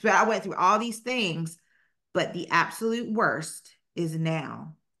paraphrasing, but I went through all these things, but the absolute worst is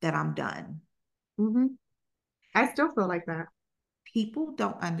now that I'm done. Mm-hmm. I still feel like that. People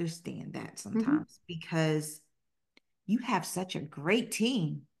don't understand that Mm-hmm. sometimes because you have such a great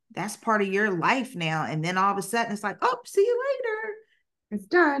team. That's part of your life now. And then all of a sudden it's like, oh, see you later. It's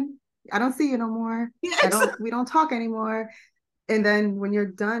done. I don't see you no more. Yeah, I don't. exactly. We don't talk anymore. And then when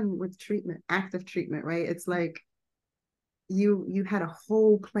you're done with treatment, active treatment, right? It's like you had a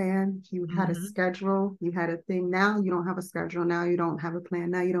whole plan, you had a Mm-hmm. schedule, you had a thing. Now you don't have a schedule, now you don't have a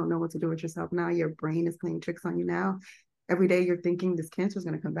plan, now you don't know what to do with yourself. Now your brain is playing tricks on you. Now every day you're thinking this cancer is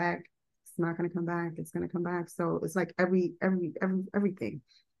going to come back, it's not going to come back, it's going to come back. So it's like everything.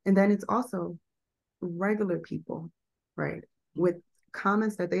 And then it's also regular people, right, with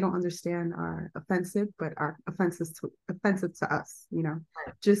comments that they don't understand are offensive, but are offensive to us,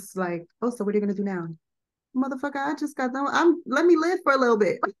 just like, oh, so what are you going to do now? Motherfucker, I just got done. Let me live for a little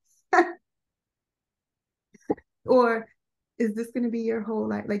bit. Or is this going to be your whole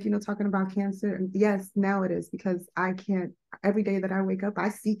life? Like, talking about cancer. Yes, now it is, because I can't, every day that I wake up, I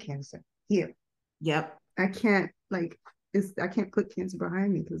see cancer here. Yep. I can't, like, I can't put cancer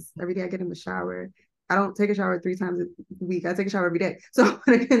behind me, because every day I get in the shower. I don't take a shower 3 times a week. I take a shower every day. So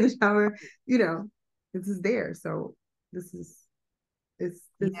when I get in the shower, this is there. So this is it's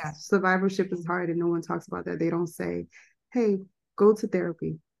Yeah. survivorship is hard, and no one talks about that. They don't say, hey, go to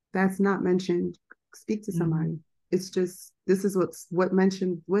therapy. That's not mentioned. Speak to Mm-hmm. somebody. It's just, this is what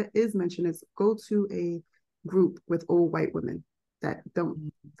is mentioned is go to a group with old white women that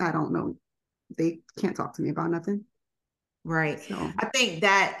don't, I don't know, they can't talk to me about nothing. Right. So I think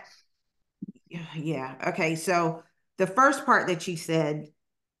that, yeah. Okay. So the first part that you said,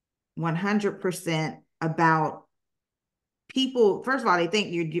 100% about people, first of all, they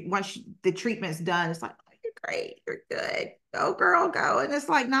think once the treatment's done, it's like, oh, you're great, you're good, go girl, go. And it's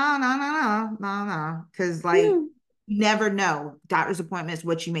like, no, no, no, no, no, no. Because like yeah. you never know. Doctor's appointments,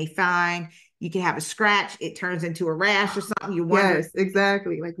 what you may find. You can have a scratch, it turns into a rash or something. You're wondering. Yes,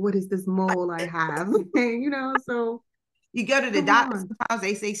 exactly. Like, what is this mole I have? So You go to the come doctor, on. sometimes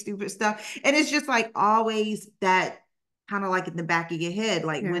they say stupid stuff. And it's just like always that kind of like in the back of your head,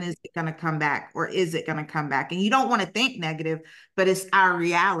 like when Yeah. is it going to come back or is it going to come back? And you don't want to think negative, but it's our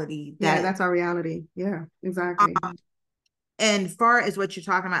reality Yeah, that, that's our reality. Yeah, exactly. and far as what you're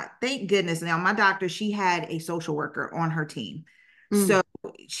talking about, thank goodness now my doctor, she had a social worker on her team. Mm, So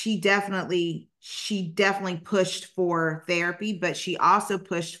she definitely pushed for therapy, but she also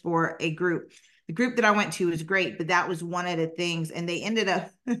pushed for a group. The group that I went to was great, but that was one of the things. And they ended up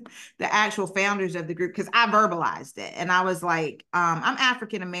the actual founders of the group, because I verbalized it and I was like, I'm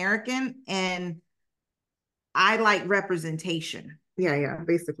African American and I like representation. yeah,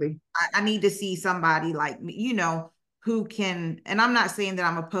 basically. I need to see somebody like me, who can, and I'm not saying that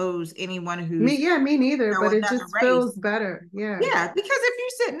I'm opposed anyone Me, who's yeah, me neither, but it another just race. feels better. Yeah. Yeah, because if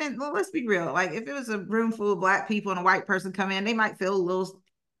you're sitting in, well, let's be real, like if it was a room full of black people and a white person come in, they might feel a little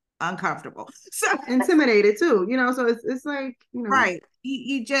uncomfortable. So Intimidated too, so it's like, right,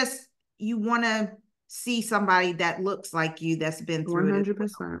 you want to see somebody that looks like you that's been through it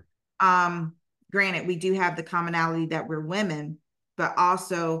as 100%. well. Granted, we do have the commonality that we're women, but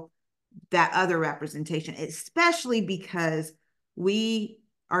also that other representation, especially because we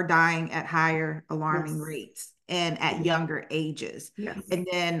are dying at higher alarming Yes. rates and at younger ages. Yes. And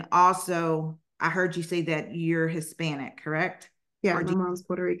then also, I heard you say that you're Hispanic, correct? Yeah, Or my do mom's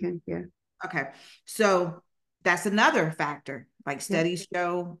Puerto Rican. Yeah. okay. So that's another factor. Like Yeah. studies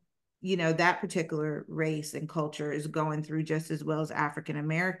show that particular race and culture is going through just as well as African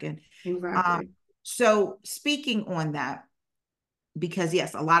American. Exactly. So speaking on that, because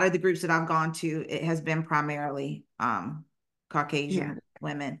yes, a lot of the groups that I've gone to, it has been primarily Caucasian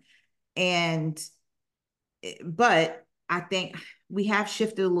women. And but I think we have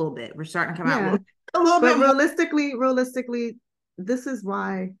shifted a little bit. We're starting to come out a little but bit more. realistically, this is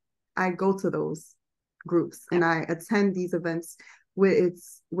why I go to those groups and I attend these events where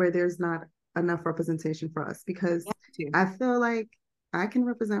there's not enough representation for us, because I feel like I can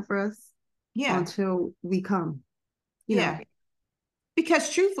represent for us until we come, you know. Because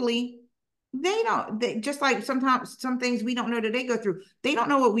truthfully, they just like sometimes some things we don't know that they go through. They don't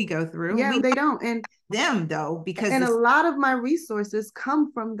know what we go through. Yeah, they don't. And them though, because a lot of my resources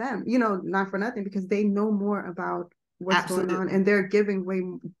come from them, not for nothing, because they know more about what's going on, and they're given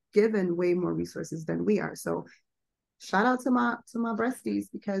way more resources than we are. So shout out to my breasties,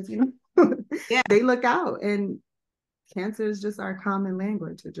 because they look out, and cancer is just our common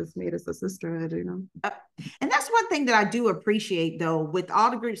language. It just made us a sisterhood, and that's one thing that I do appreciate, though, with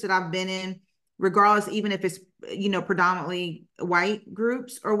all the groups that I've been in, regardless, even if it's predominantly white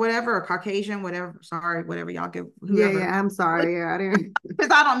groups or whatever, or Caucasian, whatever. Sorry, whatever y'all give. Whoever. Yeah, I'm sorry. Yeah, I didn't, because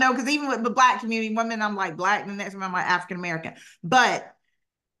I don't know. Because even with the Black community, one minute I'm like Black, and the next minute I'm like African American. But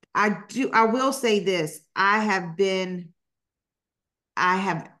I will say this: I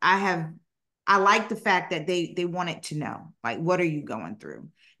like the fact that they wanted to know, like, what are you going through,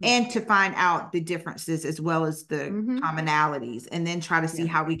 and to find out the differences as well as the commonalities, and then try to see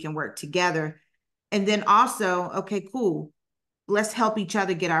how we can work together. And then also, okay, cool, let's help each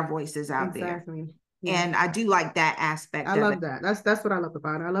other get our voices out there. And I do like that aspect. I love that. That's what I love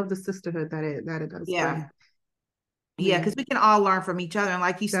about it. I love the sisterhood that it does bring. Yeah, because we can all learn from each other. And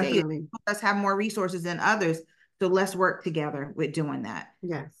like you stated, let's have more resources than others. So let's work together with doing that.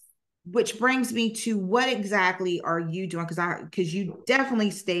 Yes. Which brings me to, what exactly are you doing? Because you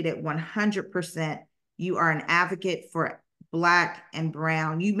definitely stated 100% you are an advocate for Black and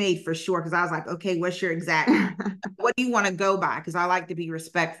Brown. You made for sure, because I was like, okay, what's your exact, what do you want to go by? Because I like to be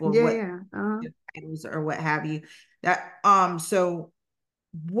respectful of what titles or what have you. So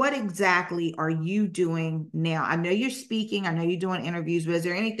what exactly are you doing now? I know you're speaking, I know you're doing interviews, but is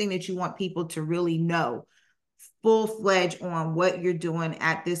there anything that you want people to really know full-fledged on what you're doing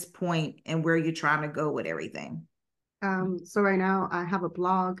at this point and where you're trying to go with everything? So right now I have a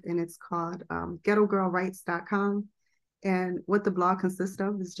blog, and it's called ghettogirlrights.com. And what the blog consists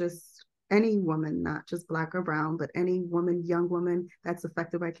of is just any woman, not just Black or Brown, but any woman, young woman that's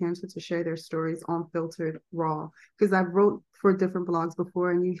affected by cancer, to share their stories unfiltered, raw. Because I've wrote for different blogs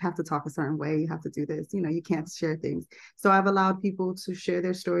before, and you have to talk a certain way, you have to do this, you can't share things. So I've allowed people to share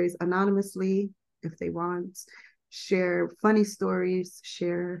their stories anonymously if they want, share funny stories,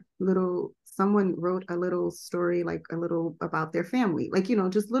 share someone wrote a little story, like a little about their family, like,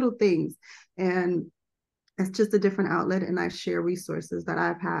 just little things. And it's just a different outlet, and I share resources that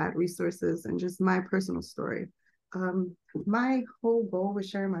I've had, resources, and just my personal story. My whole goal with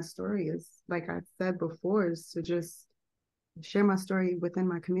sharing my story is, like I said before, is to just share my story within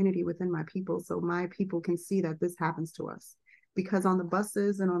my community, within my people, so my people can see that this happens to us. Because on the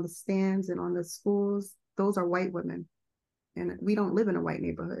buses and on the stands and on the schools, those are white women. And we don't live in a white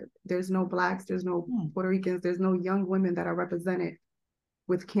neighborhood. There's no Blacks, there's no Puerto Ricans, there's no young women that are represented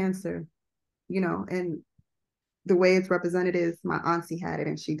with cancer, and the way it's represented is my auntie had it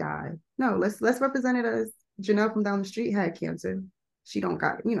and she died. No, let's represent it as Jeanelle from down the street had cancer. She don't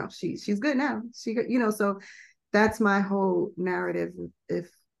got it, she's good now. So that's my whole narrative. If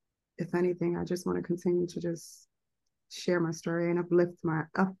anything, I just want to continue to just share my story and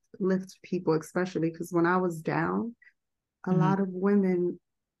uplift people, especially because when I was down, a lot of women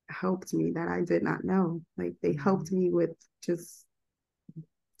helped me that I did not know. Like, they helped me with just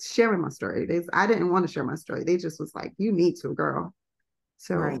sharing my story. I didn't want to share my story. They just was like, you need to, girl.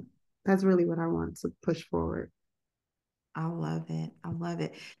 So that's really what I want to push forward. I love it. I love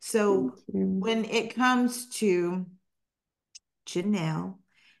it. So when it comes to Jeanelle,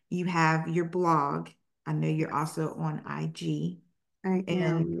 you have your blog. I know you're also on IG. I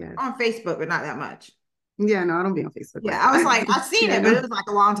am, yes. On Facebook, but not that much. Yeah, no, I don't be on Facebook. Yeah, I was like, I've seen it, but it was like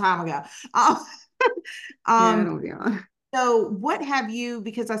a long time ago. I don't be on. So what have you,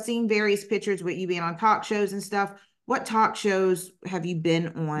 because I've seen various pictures with you being on talk shows and stuff. What talk shows have you been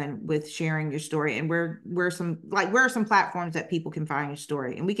on with sharing your story, and where are some platforms that people can find your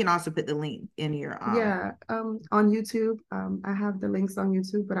story? And we can also put the link in your on YouTube. I have the links on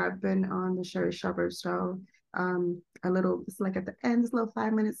YouTube, but I've been on the Sherry Shepherd show. It's like at the end, this little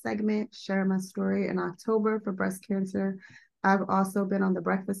 5-minute segment, sharing my story in October for breast cancer. I've also been on the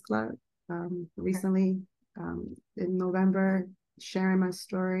Breakfast Club recently in November, sharing my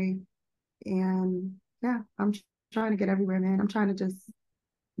story. And yeah, I'm trying to get everywhere, man. I'm trying to just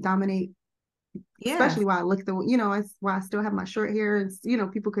dominate, Yes. especially while I look the, while I still have my short hair.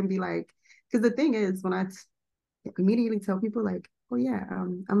 And, people can be like, because the thing is, when I immediately tell people, like, oh, yeah,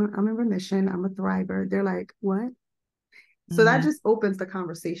 I'm in remission, I'm a thriver, they're like, what? So that Mm-hmm. just opens the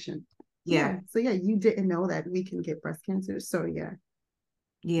conversation. Yeah. Yeah. So, yeah, you didn't know that we can get breast cancer. So, yeah,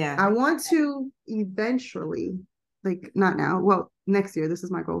 Yeah. I want to eventually, like not now, well, next year, this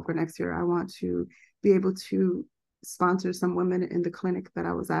is my goal for next year. I want to be able to sponsor some women in the clinic that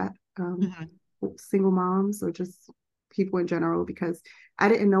I was at, Mm-hmm. single moms or just people in general, because I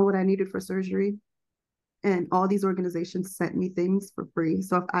didn't know what I needed for surgery. And all these organizations sent me things for free.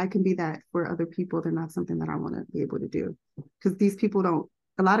 So if I can be that for other people, then that's something that I want to be able to do. Because these people don't,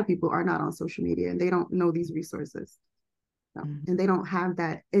 a lot of people are not on social media and they don't know these resources. So, Mm-hmm. and they don't have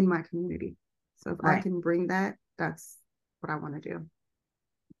that in my community. So if I Right. can bring that, that's what I want to do.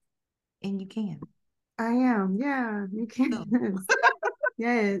 And you can. I am. Yeah, you Oh. can.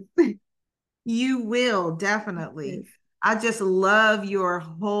 Yes. You will definitely. Yes. I just love your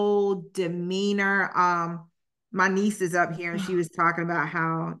whole demeanor. My niece is up here and she was talking about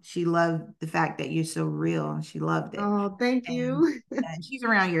how she loved the fact that you're so real and she loved it. Oh, thank And, you. and she's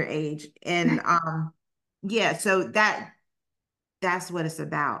around your age. And yeah, so that's what it's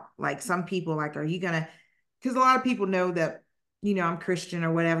about. Like some people like, are you gonna, because a lot of people know that, I'm Christian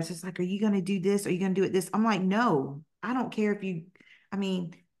or whatever. So it's like, are you gonna do this? Are you gonna do it this? I'm like, no, I don't care if you, I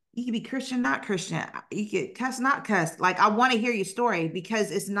mean, you can be Christian, not Christian. You can cuss, not cuss. Like I want to hear your story because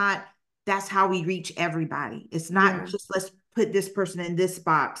it's not, that's how we reach everybody. It's not Yeah, just let's put this person in this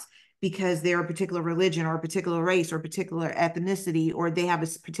box because they're a particular religion or a particular race or a particular ethnicity or they have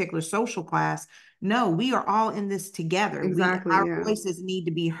a particular social class. No, we are all in this together. exactly. Our Yeah. voices need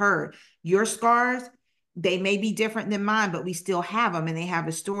to be heard. Your scars, they may be different than mine, but we still have them and they have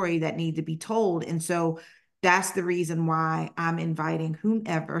a story that need to be told. And so that's the reason why I'm inviting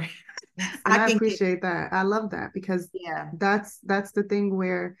whomever Yes. And I I can get. appreciate that. I love that because Yeah. that's the thing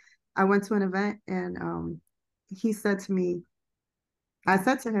where I went to an event and he said to me, I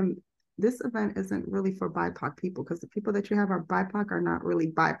said to him, this event isn't really for BIPOC people because the people that you have are BIPOC are not really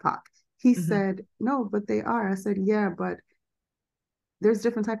BIPOC. He Mhm. said, no, but they are. I said, yeah, but there's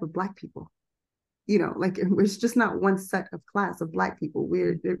different type of black people. Like it's just not one set of class of black people.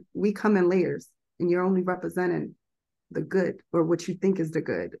 We come in layers and you're only representing the good or what you think is the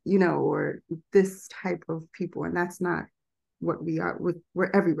good, or this type of people. And that's not what we are.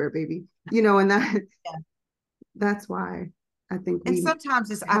 We're everywhere, baby. And Yeah. that's why I think And we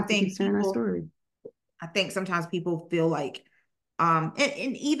sometimes it's, have to keep sharing our story. I think sometimes people feel like, and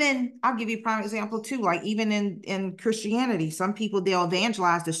even I'll give you a prime example too, like even in Christianity, some people they'll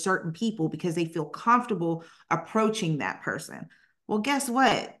evangelize to certain people because they feel comfortable approaching that person. Well, guess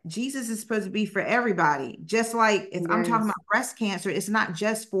what? Jesus is supposed to be for everybody. Just like if I'm talking Yes, about breast cancer, it's not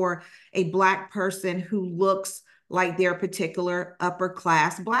just for a Black person who looks like their particular upper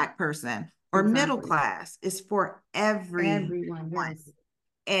class Black person or middle exactly. class. It's for everyone. Everyone, yes.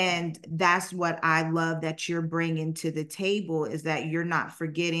 And that's what I love that you're bringing to the table is that you're not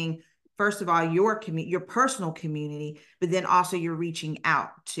forgetting, first of all, your personal community, but then also you're reaching out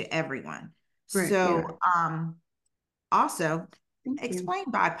to everyone. Right, So, yeah. also Thank you. explain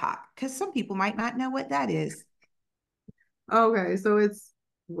BIPOC because some people might not know what that is. Okay, so it's,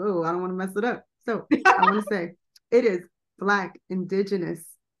 whoa, I don't want to mess it up. So I want to say it is Black, Indigenous,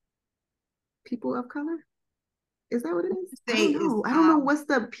 people of color. Is that what it is? I Say don't is know. I don't know what's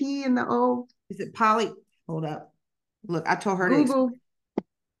the P and the O. is it poly? Hold up. Look, I told her to explain. Google.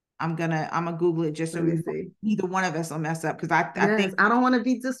 I'm gonna Google it just so Let me see. neither one of us will mess up because I Yes, think I don't want to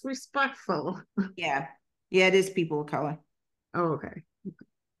be disrespectful. yeah, yeah, it is people of color. Oh, okay.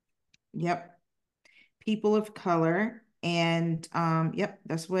 Yep. People of color. And yep,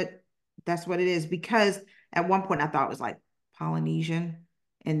 that's what it is. Because at one point I thought it was like Polynesian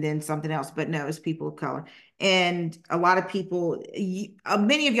and then something else, but no, it's people of color. And a lot of people,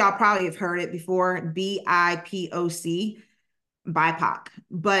 many of y'all probably have heard it before, BIPOC, BIPOC.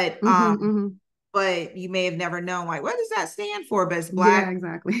 Mm-hmm, mm-hmm. But you may have never known like what does that stand for? But it's Yeah, black.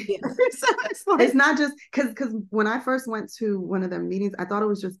 exactly. Yeah. So it's It's like, not just because when I first went to one of them meetings, I thought it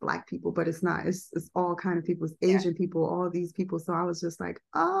was just Black people, but it's not. It's all kind of people. It's yeah, Asian people, all these people. So I was just like,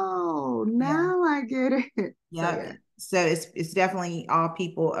 oh, yeah. now I get it. So Yeah. yeah, So it's definitely all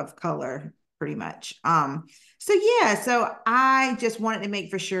people of color, pretty much. So yeah, so I just wanted to make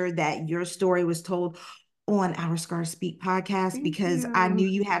for sure that your story was told on our Scar Speak podcast thank because I knew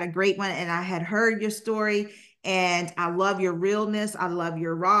you. you had a great one and I had heard your story And I love your realness. I love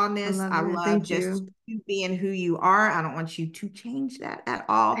your I rawness. love I it. love Thank just you. you being who you are. I don't want you to change that at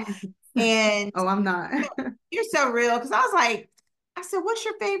all. And Oh, I'm not. you're so real because I was like, I said, what's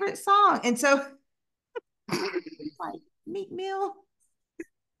your favorite song? And so, like, Meek Mill.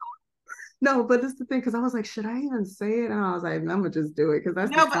 No, but it's the thing because I was like, should I even say it? And I was like, I'm gonna just do it because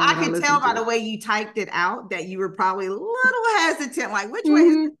that's the No, but song I that I could listen tell by to. the way you typed it out that you were probably a little hesitant. Like, which way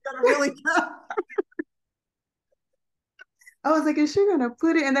is Hmm. this going to really go? I was like, is she gonna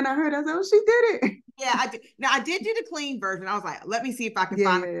put it? And then I heard, I was like, oh, she did it. Yeah, I did. Now I did do the clean version. I was like, let me see if I can Yeah,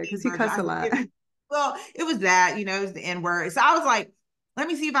 find yeah, a yeah. clean Because he version. cussed a lot. Well, it was that, it was the N word. So I was like, let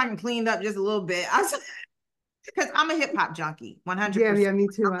me see if I can clean it up just a little bit. I was because I'm a hip hop junkie, Yeah, 100%. yeah, me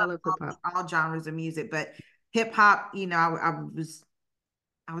I too. I love love hip hop. all genres of music, but hip hop, I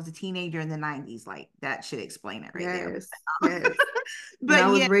was a teenager in the 90s. Like that should explain it right there. Yes, yes. And I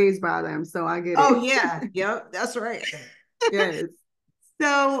But was yeah, raised by them, so I get oh it. yeah, yep, that's right. Yes.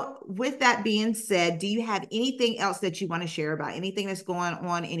 So, with that being said, do you have anything else that you want to share about anything that's going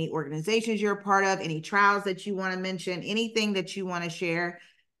on, any organizations you're a part of, any trials that you want to mention, anything that you want to share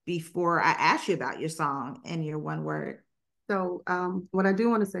before I ask you about your song and your one word? So, what I do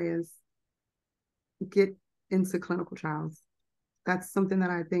want to say is get into clinical trials. That's something that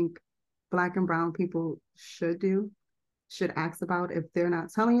I think Black and Brown people should do, should ask about. If they're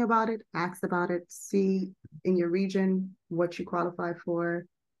not telling you about it, ask about it. See in your region what you qualify for,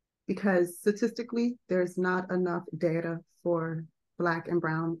 because statistically, there's not enough data for Black and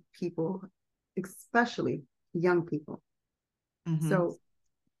Brown people, especially young people. Mm-hmm. So,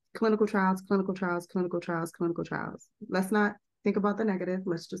 clinical trials, clinical trials, clinical trials, clinical trials. Let's not think about the negative.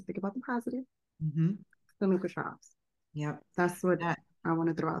 Let's just think about the positive. Mm-hmm. Clinical trials. Yep. That's what That, I want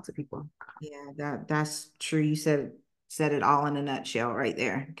to throw out to people. yeah, that's true. You said it all in a nutshell right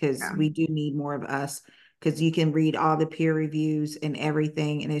there because Yeah, we do need more of us because you can read all the peer reviews and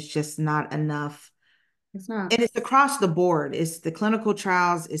everything, and it's just not enough. it's not And it's across the board. It's the clinical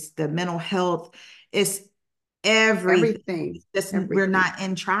trials, it's the mental health, it's everything. everything, It's just we're everything. not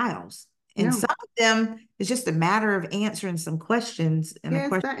in trials. And No, some of them it's just a matter of answering some questions and a yes,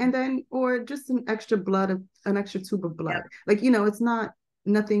 question. that, and then, or just an extra an extra tube of Yeah, blood. Like, it's not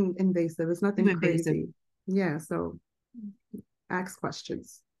nothing invasive. It's too nothing invasive. crazy. Yeah, so ask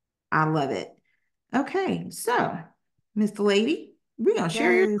questions. I love it. Okay, so Miss Lady, we're gonna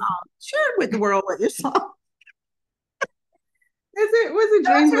share your Yes. song. Share it with the world what your song. Was it Those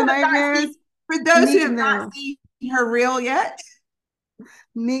dreams who and have not nightmares? seen, for those who Meek have not Mill. seen her reel yet,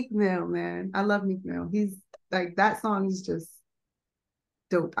 Meek Mill, man. I love Meek Mill. He's like, that song is just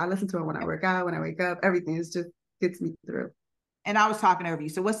dope. I listen to it when I work out, when I wake up, everything is just gets me through. and I was talking over you.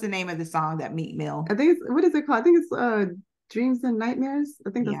 So what's the name of the song that Meek Mill? I think it's, what is it called? I think it's Dreams and Nightmares.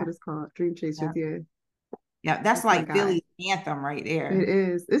 I think that's Yeah. what it's called. Dream Chasers, Yeah. yeah. Yeah, that's That's my like guy. Philly's anthem right It there.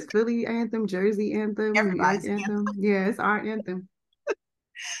 is. It's Philly anthem, Jersey anthem, New York Everybody's anthem. anthem. Yeah, it's our anthem.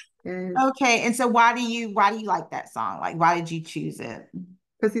 Yes. Okay, and so why do you like that song? Like, why did you choose it?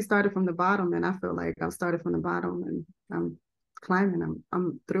 Because he started from the bottom, and I feel like I've started from the bottom, and I'm climbing.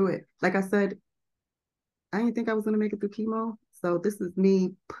 I'm through it. Like I said, I didn't think I was gonna make it through chemo. So this is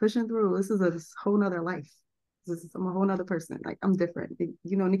me pushing through. This is a whole nother life. I'm a whole nother person. Like, I'm different.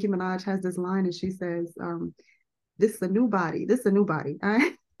 Nicki Minaj has this line, and she says, "This is a new body. This is a new body."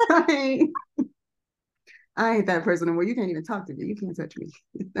 I ain't, I ain't that person anymore. You can't even talk to me. You can't touch me.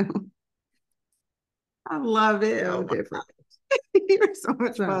 I love it. So Oh my different. God. You're so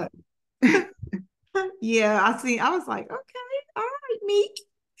much So fun. Yeah, I was like, okay, all right, Meek.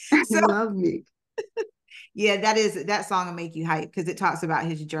 I So love me. yeah, that song will make you hype because it talks about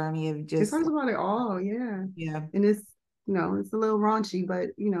his journey of It just talks about it all, yeah. yeah. And it's a little raunchy, but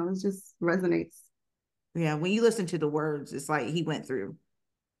it just resonates. Yeah. When you listen to the words, it's like he went through.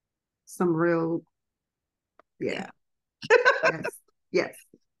 Some real, yeah, Yeah. yes, yes.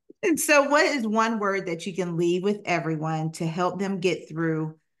 And so what is one word that you can leave with everyone to help them get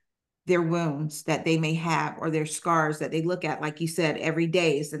through their wounds that they may have or their scars that they look at, like you said, every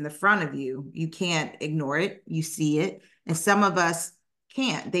day is in the front of you. You can't ignore it. You see it. And some of us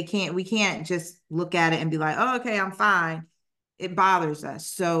can't. We can't just look at it and be like, oh, okay, I'm fine. It bothers us.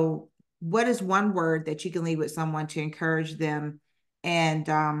 So, what is one word that you can leave with someone to encourage them and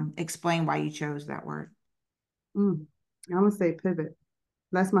explain why you chose that word? Mm. I'm gonna say pivot.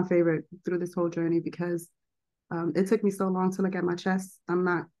 That's my favorite through this whole journey because it took me so long to look at my chest.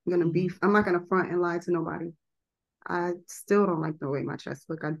 Mhm. I'm not gonna front and lie to nobody. I still don't like the way my chest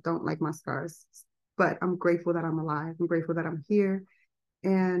look. I don't like my scars, but I'm grateful that I'm alive. I'm grateful that I'm here.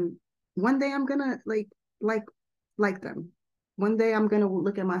 And one day I'm gonna like like them. One day I'm gonna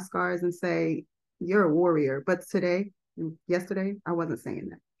look at my scars and say, you're a warrior. But today, yesterday, I wasn't saying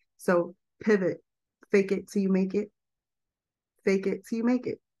that. So pivot, fake it till you make it, fake it till you make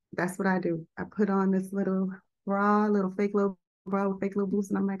it. That's what I do. I put on this little bra, little fake little bra, fake little boots,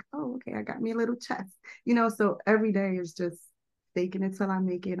 and I'm like, oh, okay, I got me a little chest. So every day is just faking it till I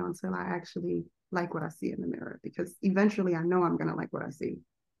make it until I actually like what I see in the mirror. Because eventually I know I'm gonna like what I see.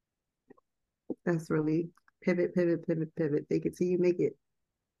 That's really pivot, pivot, pivot, pivot. Fake it till you make it.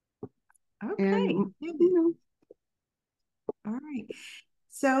 Okay. And you know, All right.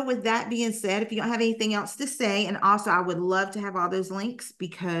 So, with that being said, if you don't have anything else to say, and also I would love to have all those links okay.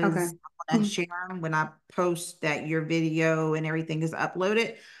 because I want to share them when I post that your video and everything is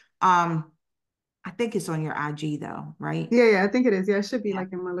uploaded. Um, I think it's on your IG though, right? Yeah, I think it is. Yeah, it should be Yeah.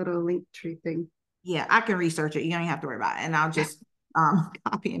 like in my little link tree thing. Yeah, I can research it. You don't even have to worry about it. And I'll just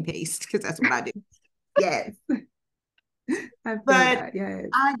copy and paste because that's what I do. Yes, I feel But that. Yes.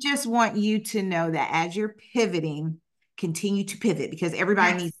 I just want you to know that as you're pivoting, continue to pivot because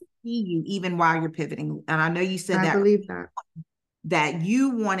everybody Yes. needs to see you even while you're pivoting. And I know you said I that believe that. you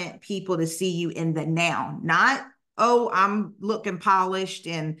wanted people to see you in the now, not, oh, I'm looking polished.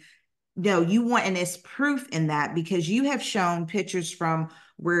 And no, you want, and it's proof in that because you have shown pictures from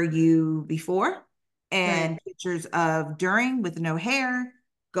where you before Right. and pictures of during with no hair,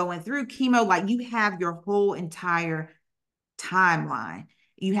 going through chemo. Like you have your whole entire timeline.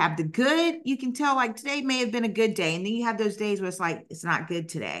 You have the good, you can tell like today may have been a good day. And then you have those days where it's like, it's not good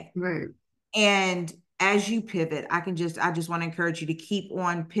today. Right. And as you pivot, I just want to encourage you to keep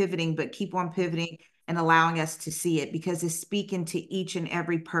on pivoting, but keep on pivoting and allowing us to see it because it's speaking to each and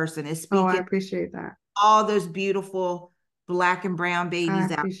every person. It's Oh, I speaking appreciate that. all those beautiful Black and brown I babies out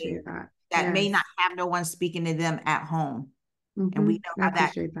there appreciate that. that may not Yes. have no one speaking to them at home. And we know I how that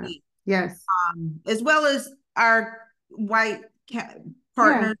appreciate can that. be. Yes. As well as our white Yeah.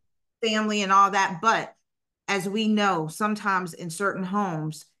 partners, family, and all that. But as we know, sometimes in certain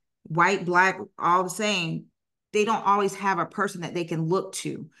homes, white, black, all the same, they don't always have a person that they can look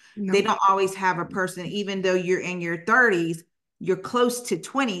to. They No. don't always have a person, even though you're in your 30s, you're close to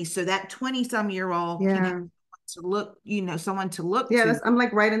 20. So that 20-some-year-old can have Yeah. to look, someone to look Yeah, to. I'm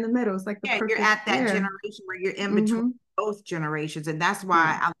like right in the middle. It's like the Yeah, you're perfect, at that yeah. generation where you're in between Mm-hmm. both generations. And that's why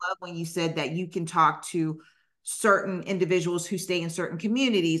Yeah. I love when you said that you can talk to certain individuals who stay in certain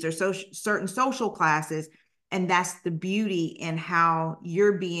communities or certain social classes. And that's the beauty in how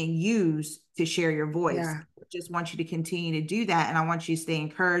you're being used to share your voice. Yeah. I just want you to continue to do that. And I want you to stay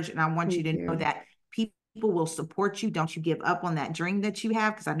encouraged. And I want you Thank to know you. that people will support you. Don't you give up on that dream that you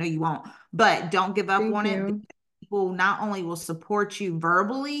have, because I know you won't, but don't give up Thank on it. you. People not only will support you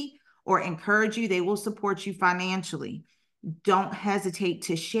verbally or encourage you, they will support you financially. Don't hesitate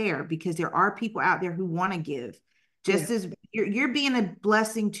to share because there are people out there who want to give. Yeah. Just as you're being a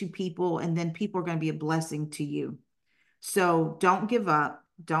blessing to people, and then people are going to be a blessing to you. So don't give up,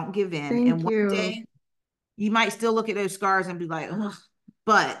 don't give in. And Thank one you. day you might still look at those scars and be like, ugh,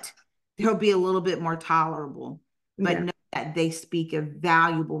 but they'll be a little bit more tolerable. But Yeah. know that they speak a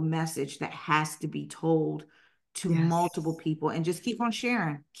valuable message that has to be told to Yes. multiple people, and just keep on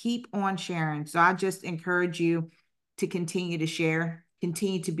sharing. Keep on sharing. So I just encourage you to continue to share,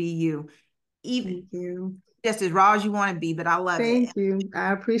 continue to be you, even Thank you. just as raw as you want to be. But I love it. Thank you.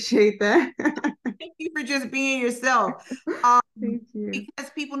 I appreciate that. Thank you for just being yourself. Um, Thank you. because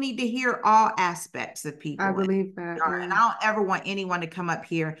people need to hear all aspects of I people. And believe that. I Yeah. don't ever want anyone to come up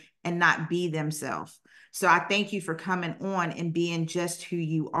here and not be themselves. So I thank you for coming on and being just who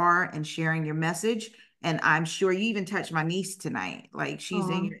you are and sharing your message. And I'm sure you even touched my niece tonight. Like she's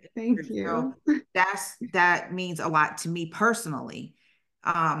in Oh, your thank so you. that means a lot to me personally.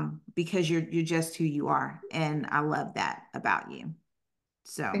 Because you're just who you are. And I love that about you.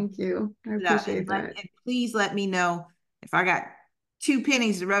 So Thank you. I it up and appreciate that. please let me know if I got two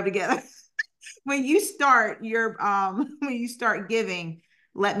pennies to rub together. When you start when you start giving,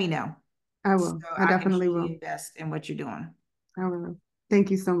 let me know I so will. I I can definitely truly will. invest in what you're doing. I will.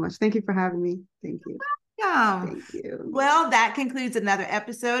 Thank you so much. Thank you for having me. Thank you. Yeah. Thank you. Well, that concludes another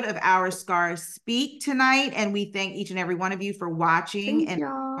episode of Our Scars Speak tonight. And we thank each and every one of you for watching Thank and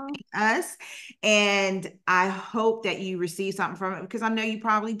y'all. us. And I hope that you received something from it because I know you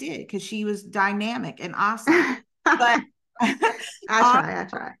probably did because she was dynamic and awesome. But I try. I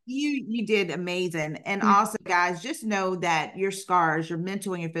try. you did amazing. And also, guys, just know that your scars, your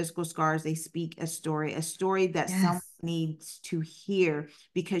mental and your physical scars, they speak a story that someone Yes. needs to hear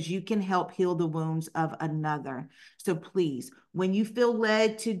because you can help heal the wounds of another. So please, when you feel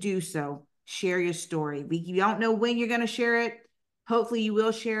led to do so, share your story. You don't know when you're going to share it. Hopefully you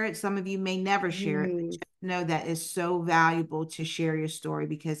will share it. Some of you may never share it. Yes. know that is so valuable to share your story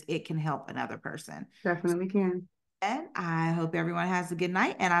because it can help another person. Definitely can. And I hope everyone has a good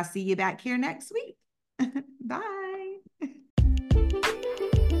night, and I'll see you back here next week. Bye.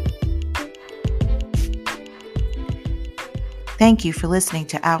 Thank you for listening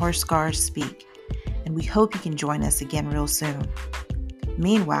to Our Scars Speak, and we hope you can join us again real soon.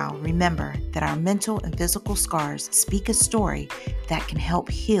 Meanwhile, remember that our mental and physical scars speak a story that can help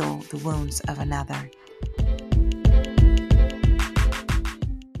heal the wounds of another.